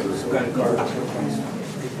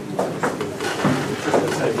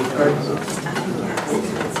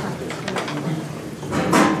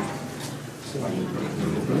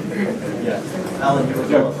 Alan, you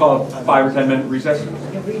call a 5 or 10 minute recess?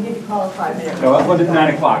 Yeah, we need to call a 5 minute. No, I'll put it at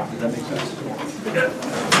 9 o'clock. Does that make sense?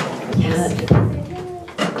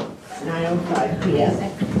 9:05 p.m.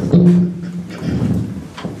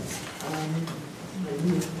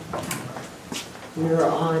 We're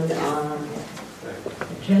on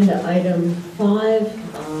agenda item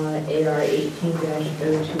 5. OPRR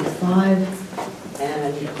 18-025,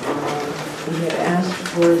 and we have asked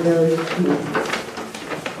for those who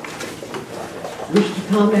wish to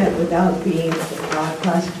comment without being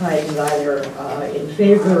classified as either in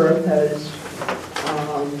favor or opposed,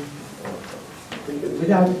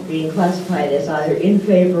 without being classified as either in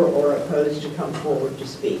favor or opposed to come forward to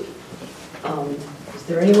speak. Is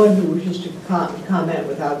there anyone who wishes to comment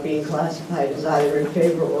without being classified as either in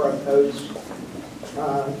favor or opposed?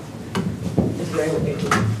 Is there anyone?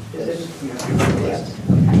 Yes.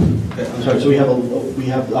 Okay, I'm sorry. So we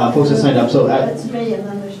have folks that signed up. So that's me, and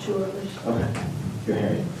then there's two others. Okay, you're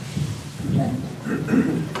Harriet.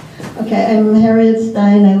 Okay, I'm Harriet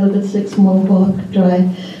Stein. I live at 6 Mohawk Drive.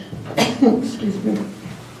 Excuse me.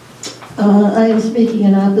 I am speaking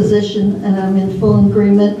in opposition, and I'm in full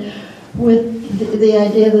agreement with the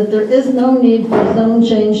idea that there is no need for a zone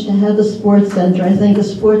change to have a sports center. I think a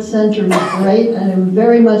sports center is great. I'm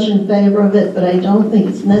very much in favor of it, but I don't think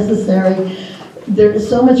it's necessary. There is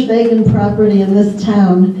so much vacant property in this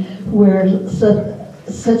town where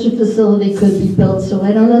such a facility could be built, so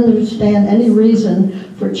I don't understand any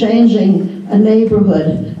reason for changing a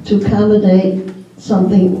neighborhood to accommodate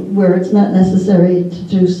something where it's not necessary to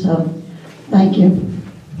do so. Thank you.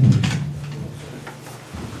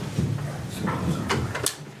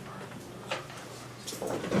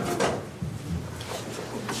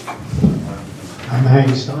 I'm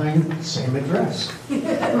Einstein, same address. I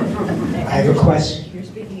have a question. You're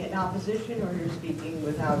speaking in opposition, or you're speaking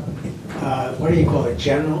without? What do you call it,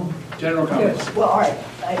 general? General comments. Yes. Well, all right.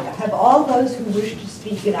 Have all those who wish to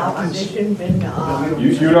speak in opposition been?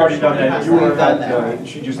 You'd already done that. You were that.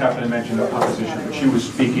 She just happened to mention the opposition, but she was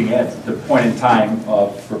speaking at the point in time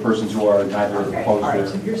for persons who are neither opposed or. All right.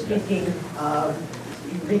 So you're speaking.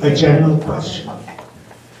 A general question. Okay.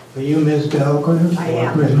 For you, Ms. Delgren, I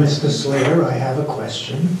am. or Mr. Slater, I have a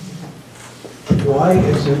question. Why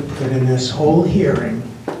is it that in this whole hearing,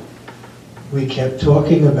 we kept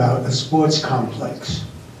talking about a sports complex,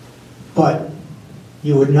 but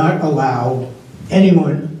you would not allow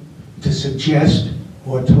anyone to suggest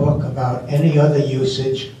or talk about any other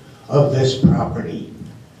usage of this property?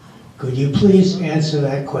 Could you please answer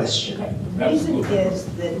that question? Okay. The reason is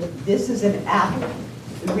that this is an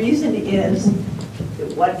the reason is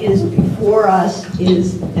that what is before us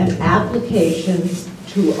is an application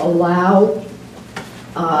to allow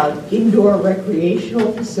indoor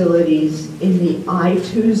recreational facilities in the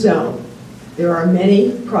I2 zone. There are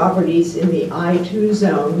many properties in the I2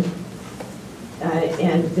 zone,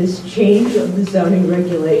 and this change of the zoning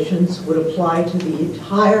regulations would apply to the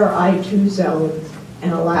entire I2 zone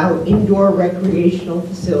and allow indoor recreational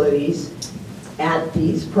facilities at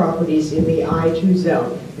these properties in the I2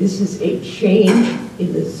 zone. This is a change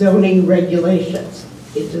in the zoning regulations.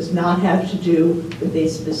 It does not have to do with a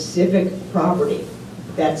specific property.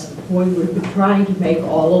 That's the point we've been trying to make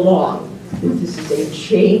all along, that this is a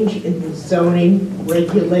change in the zoning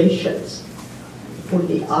regulations for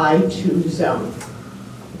the I2 zone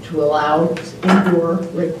to allow indoor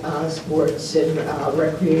sports and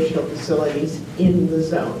recreational facilities in the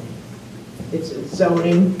zone. It's a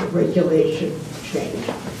zoning regulation change.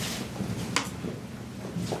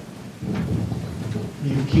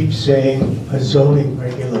 You keep saying a zoning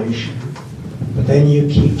regulation, but then you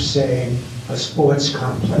keep saying a sports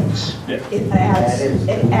complex. It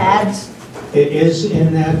adds. It is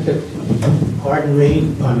in that, pardon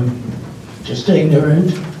me, I'm just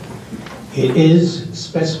ignorant. It is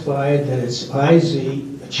specified that it's IZ,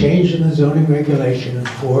 a change in the zoning regulation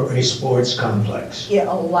for a sports complex. It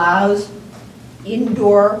allows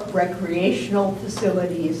indoor recreational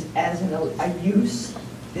facilities as a use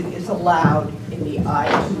that is allowed in the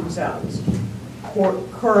I2 zones.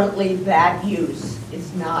 Currently, that use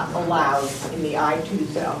is not allowed in the I2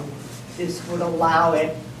 zone. This would allow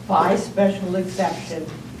it by special exception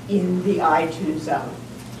in the I2 zone.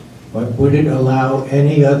 But would it allow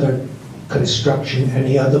any other construction,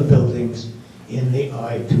 any other buildings in the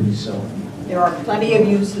I2 zone? There are plenty of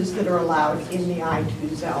uses that are allowed in the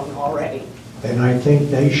I2 zone already. Then I think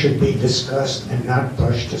they should be discussed and not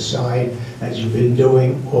brushed aside as you've been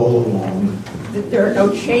doing all along. That there are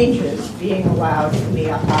no changes being allowed in the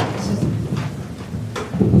I2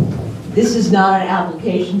 This is not an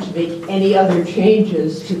application to make any other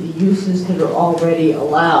changes to the uses that are already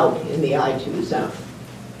allowed in the I2 zone.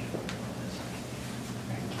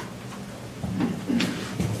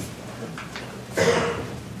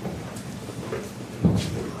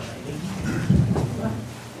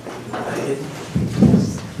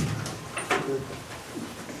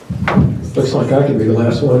 Looks like I could be the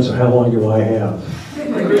last one, so how long do I have?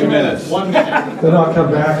 3 minutes. 1 minute. Then I'll come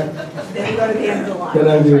back. Then you go to the end of the line. Then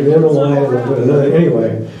I do the end of the line and I'll put another,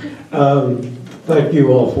 anyway. Thank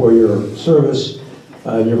you all for your service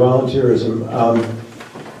and your volunteerism.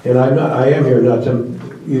 And I am here not to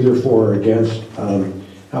either for or against.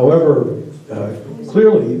 However,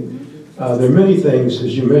 clearly, there are many things,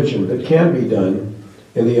 as you mentioned, that can be done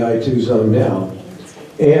in the I-2 zone now.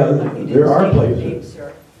 And there are places.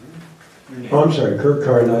 Oh, I'm sorry, Kirk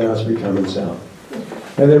Carr, 9 Osprey Common South.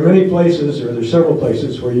 And there are many places, or there's several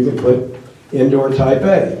places where you can put indoor type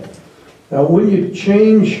A. Now, when you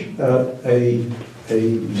change a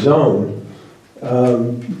zone,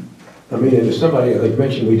 I mean, and as somebody, like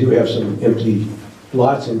mentioned, we do have some empty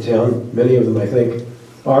lots in town. Many of them, I think,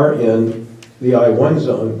 are in the I-1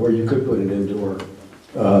 zone where you could put an indoor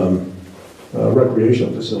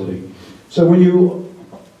recreational facility. So when you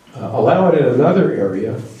allow it in another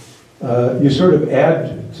area, you sort of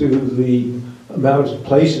add to the amount of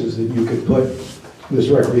places that you could put this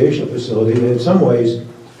recreational facility, and in some ways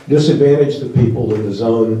disadvantage the people in the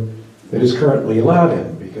zone that is currently allowed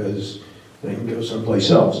in, because they can go someplace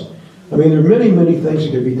else. I mean, there are many, many things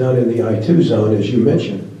that could be done in the I-2 zone, as you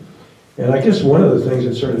mentioned. And I guess one of the things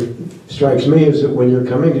that sort of strikes me is that when you're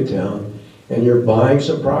coming to town and you're buying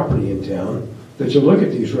some property in town, that you look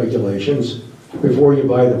at these regulations before you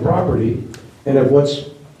buy the property, and if what's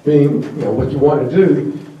being, what you want to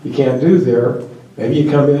do, you can't do there, maybe you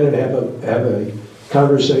come in and have a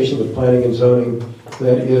conversation with planning and zoning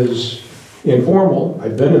that is informal.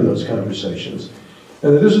 I've been in those conversations.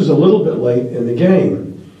 And that this is a little bit late in the game.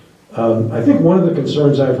 I think one of the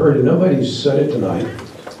concerns I've heard, and nobody's said it tonight,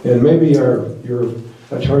 and maybe your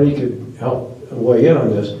attorney could help weigh in on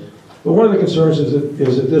this, but one of the concerns is that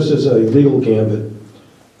this is a legal gambit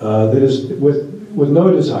that is with no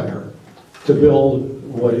desire to build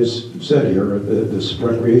what is said here, this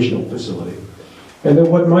recreational facility. And that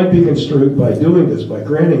what might be construed by doing this, by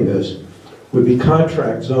granting this, would be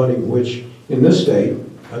contract zoning, which in this state,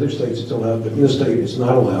 other states it's allowed, but in this state it's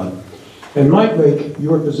not allowed, and might make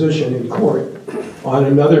your position in court on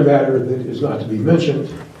another matter that is not to be mentioned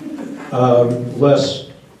less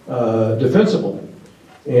defensible.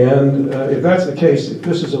 And if that's the case, if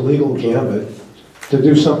this is a legal gambit to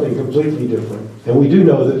do something completely different, and we do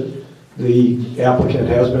know that the applicant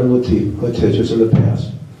has been litigious in the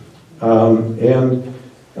past,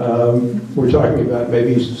 we're talking about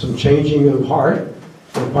maybe some changing of heart,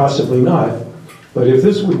 or possibly not, but if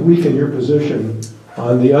this would weaken your position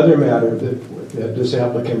on the other matter that this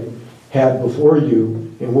applicant had before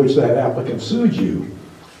you, in which that applicant sued you,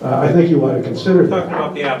 I think you ought to consider that. Talking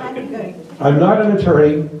about the applicant. I'm not an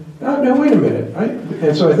attorney. No, wait a minute.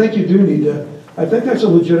 And so I think you do need to, I think that's a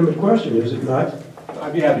legitimate question, is it not?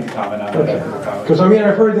 I'd be happy to comment on Okay. that. Because I mean,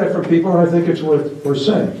 I've heard that from people, and I think it's worth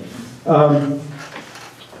saying.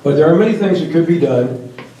 But there are many things that could be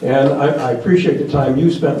done, and I appreciate the time you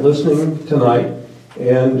spent listening tonight.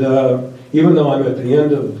 And even though I'm at the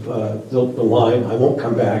end of the line, I won't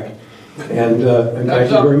come back. And thank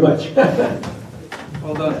you very much.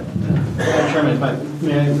 Well done. Madam Chairman,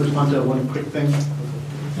 may I respond to one quick thing?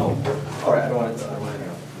 Oh, all right. I don't want to go.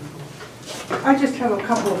 I just have a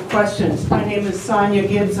couple of questions. My name is Sonia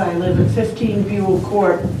Gibbs. I live at 15 Buell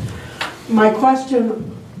Court. My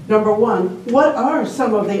question, number one, what are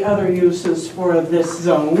some of the other uses for this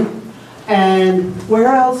zone? And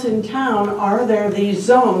where else in town are there these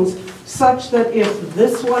zones such that if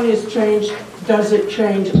this one is changed, does it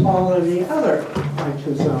change all of the other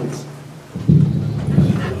I-2 zones?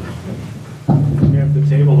 You have the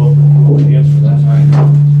table open. Who will answer that?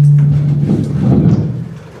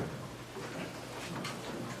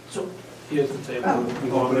 So here's the table.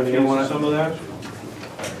 You want to answer some of that?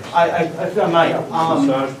 I might.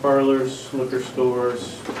 Massage parlors, liquor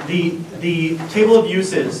stores. The table of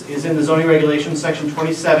uses is in the zoning regulations, section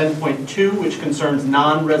 27.2, which concerns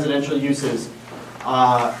non-residential uses.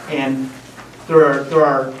 And there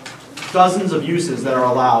are dozens of uses that are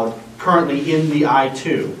allowed currently in the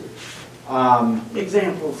I-2.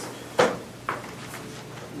 Examples.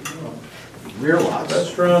 Rear lots.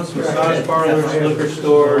 Restaurants, massage parlors, liquor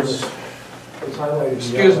stores.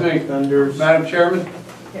 Excuse me, vendors. Madam Chairman,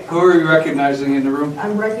 who are you recognizing in the room?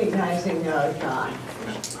 I'm recognizing John.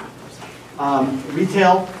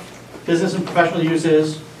 Retail, business and professional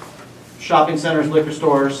uses, shopping centers, liquor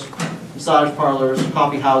stores, massage parlors,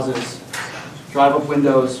 coffee houses, drive-up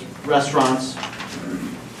windows, restaurants,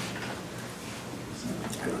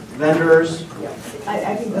 vendors,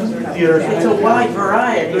 I think those are theaters. It's a wide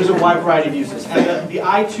variety. There's a wide variety of uses. And the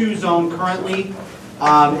I-2 zone currently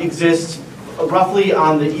exists roughly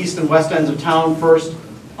on the east and west ends of town. First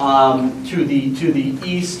to the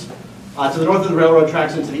east To the north of the railroad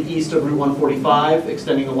tracks and to the east of Route 145,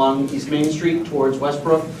 extending along East Main Street towards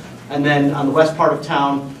Westbrook. And then on the west part of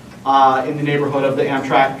town, in the neighborhood of the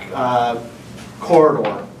Amtrak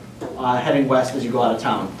corridor, heading west as you go out of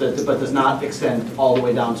town, but does not extend all the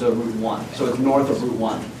way down to Route 1. So it's north of Route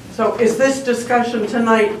 1. So is this discussion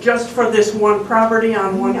tonight just for this one property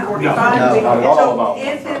on 145? No, not at all. So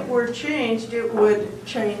if it were changed, it would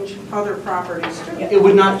change other properties too? It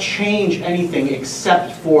would not change anything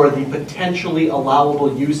except for the potentially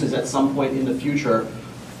allowable uses at some point in the future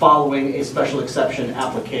following a special exception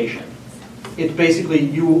application. It's basically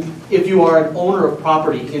if you are an owner of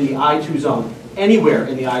property in the I-2 zone, anywhere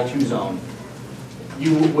in the I-2 zone,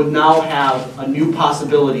 you would now have a new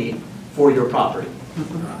possibility for your property.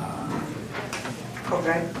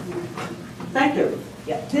 Okay. Thank you.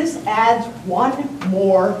 Yeah, this adds one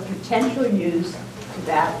more potential use to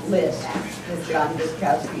that list that John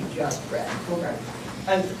Biskowski just read. Okay.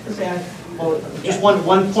 Just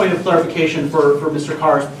one point of clarification for Mr.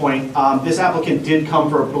 Carr's point. This applicant did come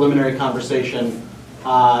for a preliminary conversation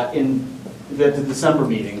in the December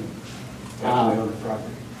meeting.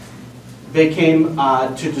 They came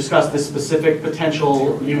to discuss this specific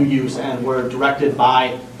potential new use and were directed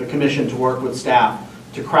by the commission to work with staff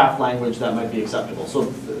to craft language that might be acceptable. So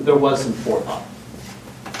there was some forethought.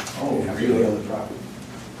 Oh, really? On the property.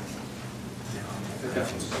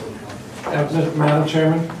 Madam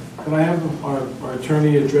Chairman, can I have our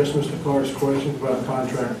attorney address Mr. Carr's questions about the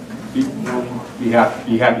contract? Be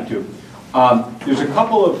happy to. There's a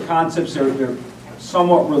couple of concepts that are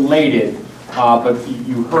somewhat related, but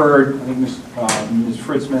you heard, I think Ms.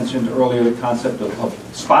 Fritz mentioned earlier the concept of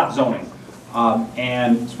spot zoning.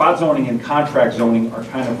 And spot zoning and contract zoning are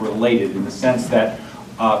kind of related in the sense that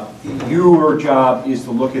your job is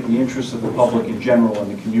to look at the interests of the public in general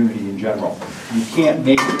and the community in general. You can't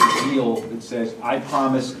make a deal that says, I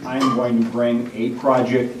promise I'm going to bring a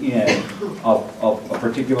project in of a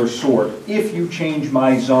particular sort if you change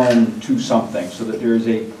my zone to something, so that there is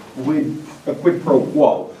a quid pro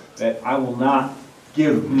quo, that I will not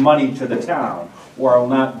give money to the town, or I will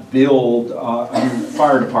not build a new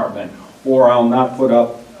fire department, or I'll not put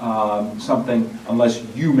up something unless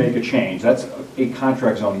you make a change. That's a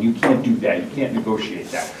contract zoning. You can't do that. You can't negotiate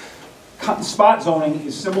that. Spot zoning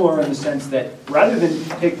is similar in the sense that rather than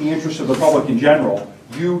take the interests of the public in general,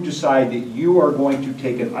 you decide that you are going to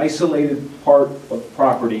take an isolated part of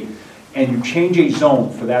property and you change a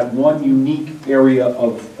zone for that one unique area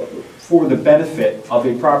for the benefit of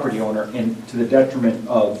a property owner and to the detriment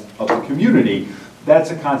of the community.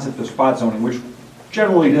 That's a concept of spot zoning, which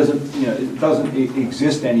generally doesn't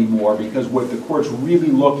exist anymore, because what the courts really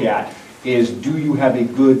look at is, do you have a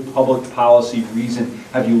good public policy reason?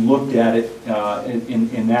 Have you looked at it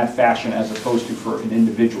in that fashion as opposed to for an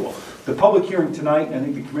individual? The public hearing tonight, I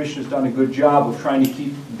think the commission has done a good job of trying to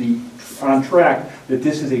keep on track that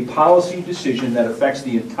this is a policy decision that affects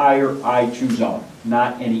the entire I-2 zone,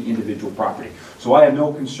 not any individual property. So I have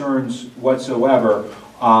no concerns whatsoever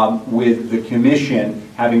with the commission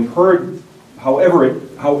having heard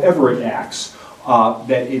however it acts,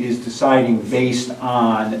 that it is deciding based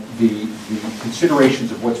on the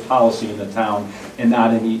considerations of what's policy in the town and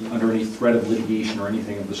not under any threat of litigation or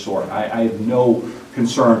anything of the sort. I have no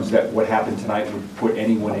concerns that what happened tonight would put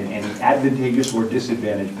anyone in any advantageous or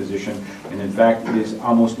disadvantaged position, and in fact it is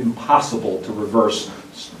almost impossible to reverse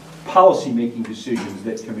policy-making decisions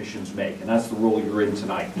that commissions make, and that's the role you're in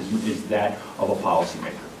tonight, is that of a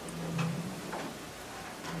policymaker.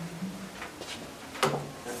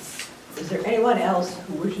 Is there anyone else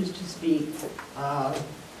who wishes to speak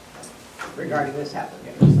regarding this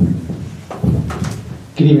application?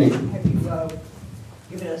 Good evening. Have you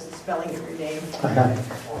given us the spelling of your name? I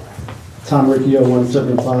have. Tom Riccio,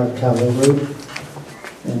 175 Cavell Road.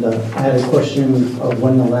 And I had a question of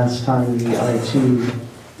when the last time the I-2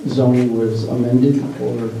 zoning was amended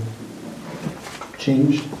or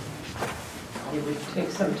changed. It would take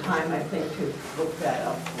some time, I think, to look that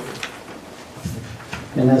up.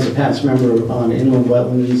 And as a past member on inland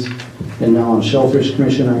wetlands and now on Shellfish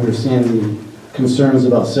Commission, I understand the concerns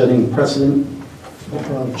about setting precedent,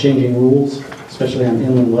 changing rules, especially on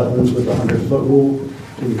inland wetlands with the 100-foot rule.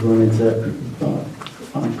 We've run into that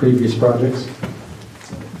on previous projects.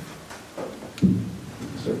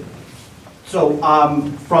 So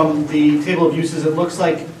from the table of uses, it looks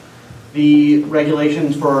like the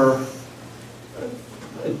regulations for,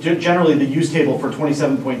 generally the use table for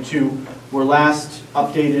 27.2 were last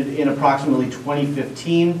updated in approximately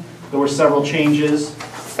 2015. There were several changes,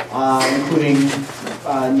 including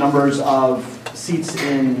numbers of seats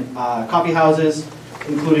in coffee houses,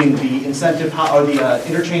 including the incentive or the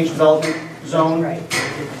interchange development zone,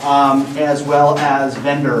 as well as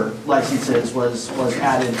vendor licenses was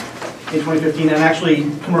added in 2015, and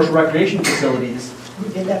actually commercial recreation facilities We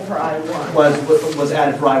did that for I-1. was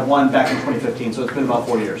added for I-1 back in 2015, so it's been about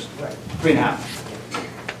 4 years. Right. 3.5.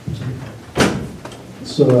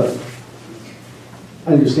 So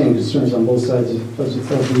I understand concerns on both sides of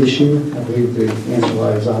the issue. I believe the answer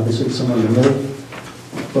lies obviously somewhere in the middle.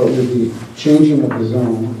 But with the changing of the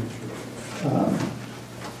zone,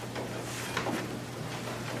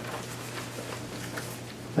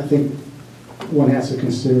 I think one has to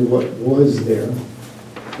consider what was there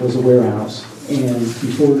was a warehouse. And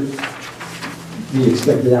before the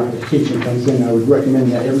expected application comes in, I would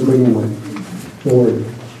recommend that everybody on the board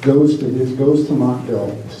goes to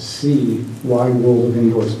Mockville to see Wide World of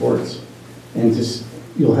Indoor Sports. And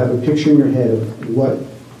you'll have a picture in your head of what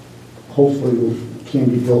hopefully can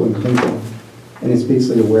be built in Clinton. And it's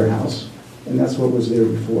basically a warehouse. And that's what was there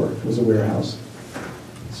before, was a warehouse.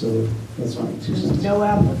 So that's my 2 cents. No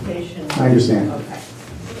application. I understand. Okay.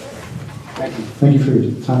 Thank you. Thank you for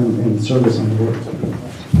your time and service on the board.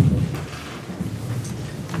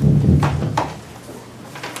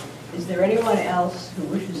 Is there anyone else who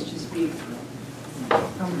wishes to speak?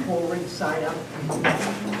 Come forward, sign up.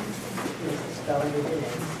 Here's the spelling of your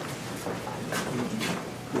name.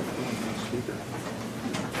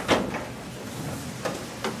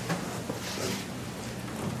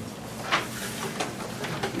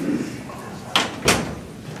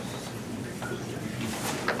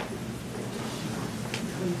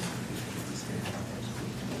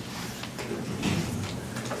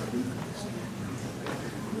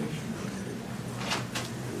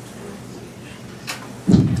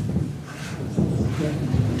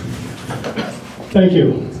 Thank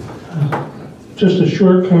you. Just a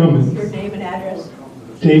short comment. Your name and address?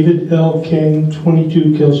 David L. King,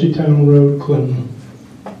 22 Kelseytown Road, Clinton.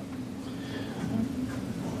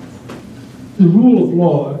 The rule of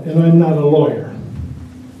law, and I'm not a lawyer,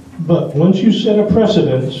 but once you set a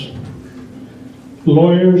precedence,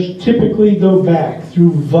 lawyers typically go back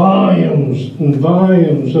through volumes and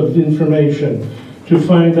volumes of information to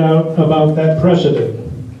find out about that precedent.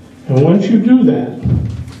 And once you do that,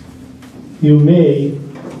 you may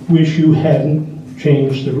wish you hadn't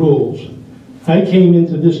changed the rules. I came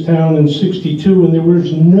into this town in '62 and there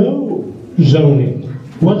was no zoning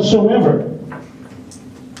whatsoever.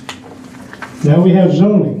 Now we have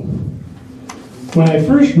zoning. When I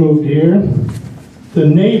first moved here, the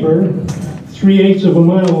neighbor, 3/8 of a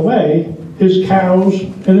mile away, his cows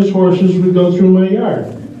and his horses would go through my yard.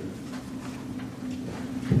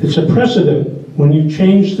 It's a precedent when you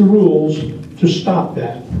change the rules to stop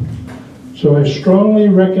that. So I strongly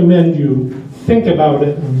recommend you think about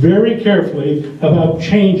it very carefully about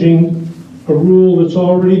changing a rule that's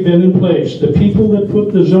already been in place. The people that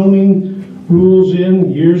put the zoning rules in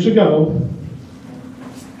years ago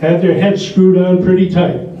had their heads screwed on pretty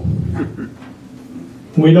tight.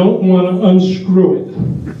 We don't want to unscrew it.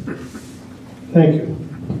 Thank you.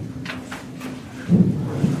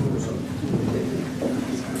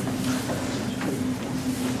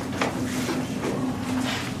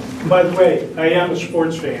 By the way, I am a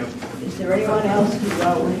sports fan. Is there anyone else who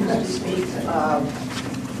wishes to speak on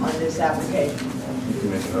this application? You can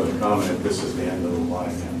make another comment. This is the end of the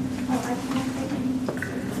line now.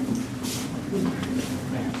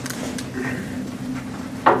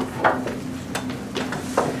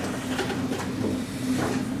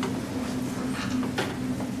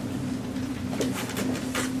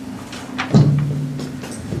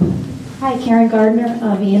 Hi, Karen Gardner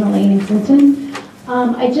of Vienna Lane in Clinton.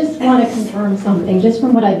 I just want to confirm something, just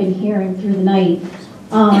from what I've been hearing through the night.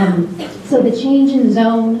 So the change in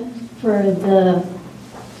zone for the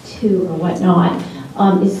 2 or whatnot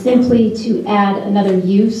is simply to add another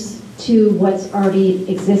use to what's already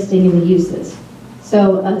existing in the uses.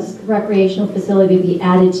 So a recreational facility would be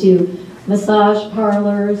added to massage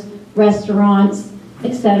parlors, restaurants,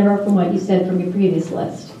 etc., from what you said from your previous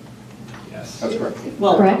list. Yes, that's correct.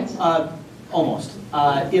 Well, correct? Almost.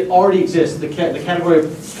 It already exists. The category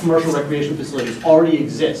of commercial recreation facilities already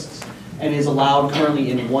exists and is allowed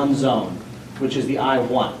currently in one zone, which is the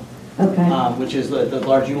I-1. Okay. Which is the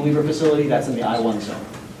large Unilever facility. That's in the I-1 zone.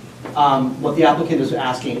 What the applicant is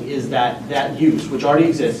asking is that that use, which already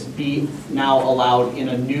exists, be now allowed in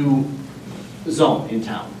a new zone in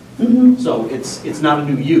town. Mm-hmm. So it's not a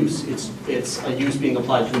new use. It's a use being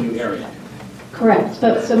applied to a new area. Correct,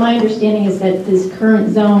 but so my understanding is that this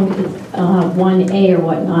current zone, 1A or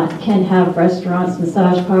whatnot, can have restaurants,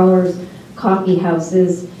 massage parlors, coffee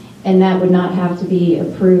houses, and that would not have to be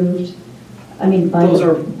approved I mean, by Those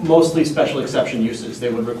the- are mostly special exception uses. They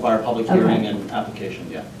would require public Okay. hearing and application,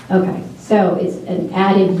 yeah. Okay, so it's an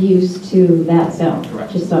added use to that zone?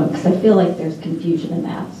 Correct. Just so, because I feel like there's confusion in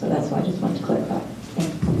that, so that's why I just wanted to clarify.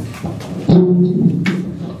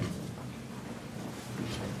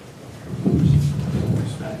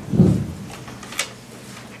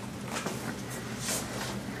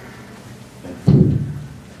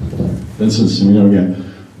 Vincent Semino again.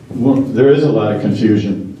 Well, there is a lot of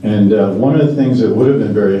confusion, and one of the things that would have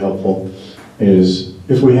been very helpful is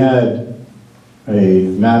if we had a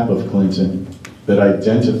map of Clinton that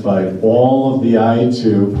identified all of the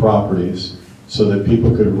I-2 properties so that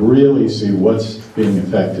people could really see what's being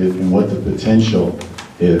affected and what the potential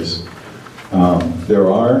is.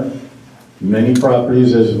 There are many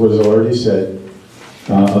properties, as was already said,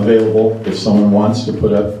 available if someone wants to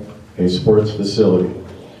put up a sports facility.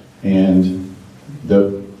 And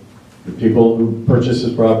the people who purchased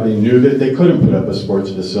this property knew that they couldn't put up a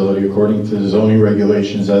sports facility according to the zoning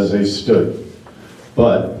regulations as they stood.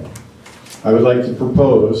 But I would like to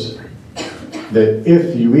propose that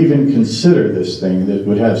if you even consider this thing that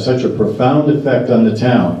would have such a profound effect on the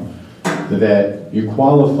town, that you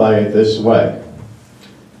qualify it this way,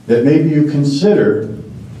 that maybe you consider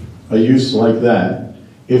a use like that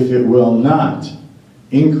if it will not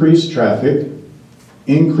increase traffic,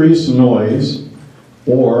 increase noise,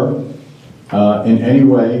 or in any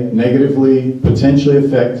way negatively potentially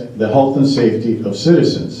affect the health and safety of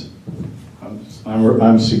citizens.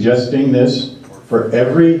 I'm suggesting this for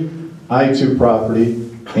every I-2 property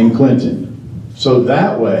in Clinton. So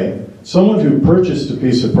that way, someone who purchased a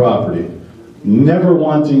piece of property, never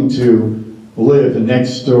wanting to live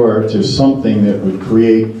next door to something that would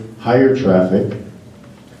create higher traffic,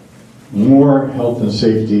 more health and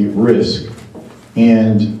safety risk,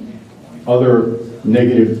 and other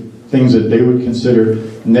negative things that they would consider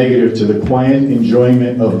negative to the quiet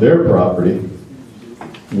enjoyment of their property,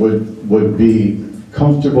 would be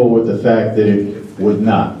comfortable with the fact that it would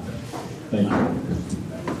not. Thank you.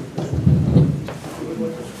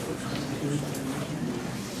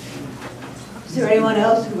 Is there anyone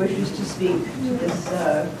else who wishes to speak to this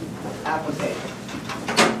application?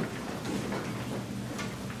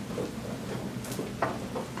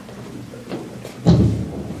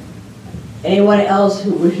 Anyone else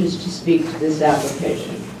who wishes to speak to this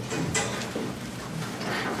application?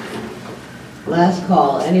 Last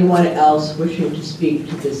call. Anyone else wishing to speak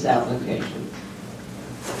to this application?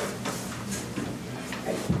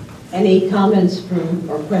 Any comments from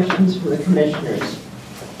or questions from the commissioners?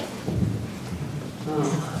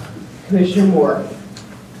 Commissioner Moore.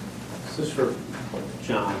 This is for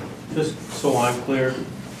John. Just so I'm clear,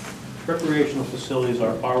 recreational facilities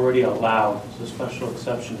are already allowed as a special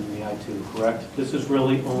exception in the I-2, correct? This is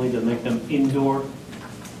really only to make them indoor?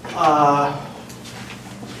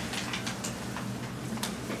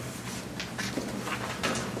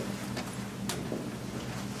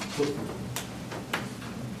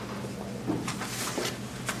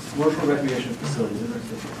 Commercial recreation facilities.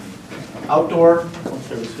 Outdoor?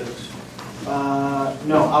 136.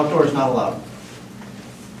 No, outdoor is not allowed.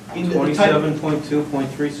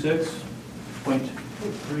 27.2.36?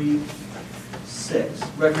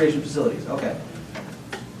 .36, recreation facilities, okay.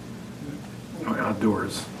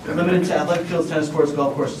 Outdoors. Limited to athletic fields, tennis courts,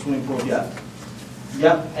 golf courses, swimming pools, yeah.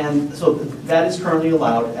 Yep, and so that is currently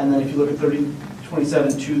allowed, and then if you look at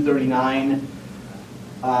 27.239,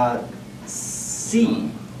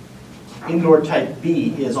 C, indoor type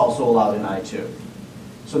B is also allowed in I-2.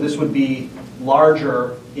 So this would be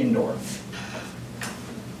larger indoor.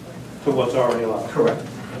 To what's already allowed? Correct.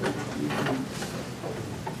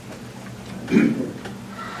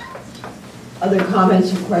 Other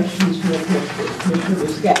comments or questions from the commissioners? Commissioner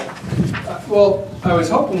Bousquet. Well, I was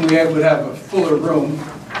hoping we would have a fuller room,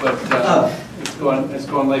 but it's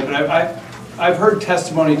going late. But I've heard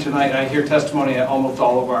testimony tonight. I hear testimony at almost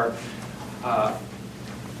all of our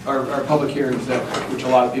public hearings, which a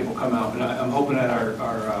lot of people come out, and I'm hoping that our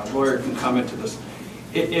lawyer can comment to this.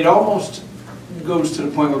 It almost goes to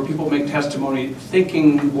the point where people make testimony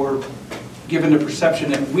thinking or given the perception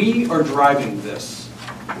that we are driving this,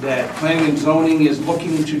 that planning and zoning is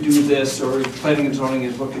looking to do this, or planning and zoning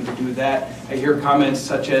is looking to do that. I hear comments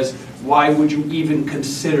such as, why would you even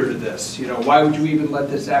consider this? You know, why would you even let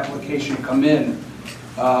this application come in?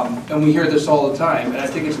 And we hear this all the time, and I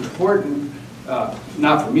think it's important,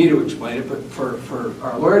 not for me to explain it, but for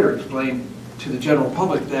our lawyer to explain to the general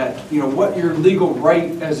public that, you know, what your legal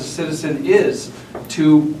right as a citizen is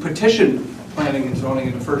to petition planning and zoning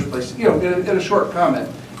in the first place, you know, in a short comment.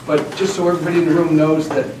 But just so everybody in the room knows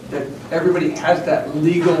that everybody has that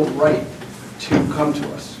legal right to come to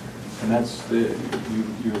us. and that's,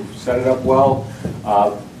 you've set it up well,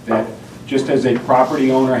 that just as a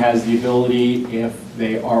property owner has the ability, if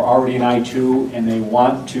they are already in I-2 and they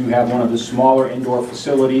want to have one of the smaller indoor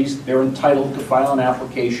facilities, they're entitled to file an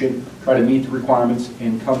application, try to meet the requirements,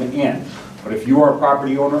 and come in. But if you are a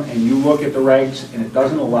property owner and you look at the regs and it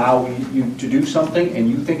doesn't allow you to do something and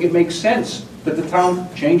you think it makes sense that the town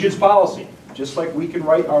change its policy, just like we can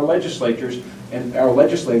write our legislators and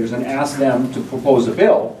ask them to propose a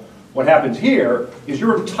bill, what happens here is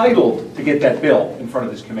you're entitled to get that bill in front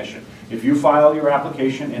of this commission. If you file your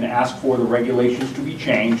application and ask for the regulations to be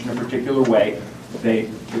changed in a particular way, they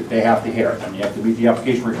have to hear it. And you have to meet the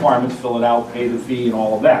application requirements, fill it out, pay the fee, and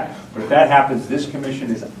all of that. But if that happens, this commission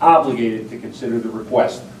is obligated to consider the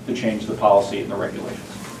request to change the policy and the regulations.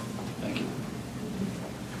 Thank you.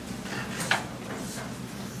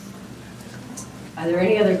 Are there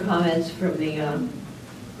any other comments from the,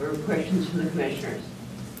 or questions from the commissioners?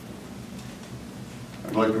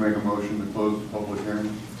 I'd like to make a motion to close the public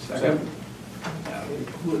hearing. Second.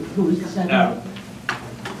 Who was the second? No.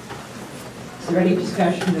 Is there any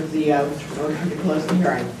discussion of the motion to close the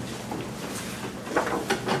hearing?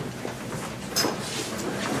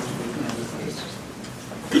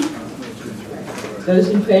 Those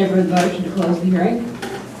in favor of the motion to close the hearing?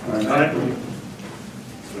 Aye.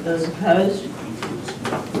 Those opposed?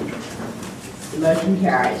 The motion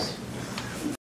carries.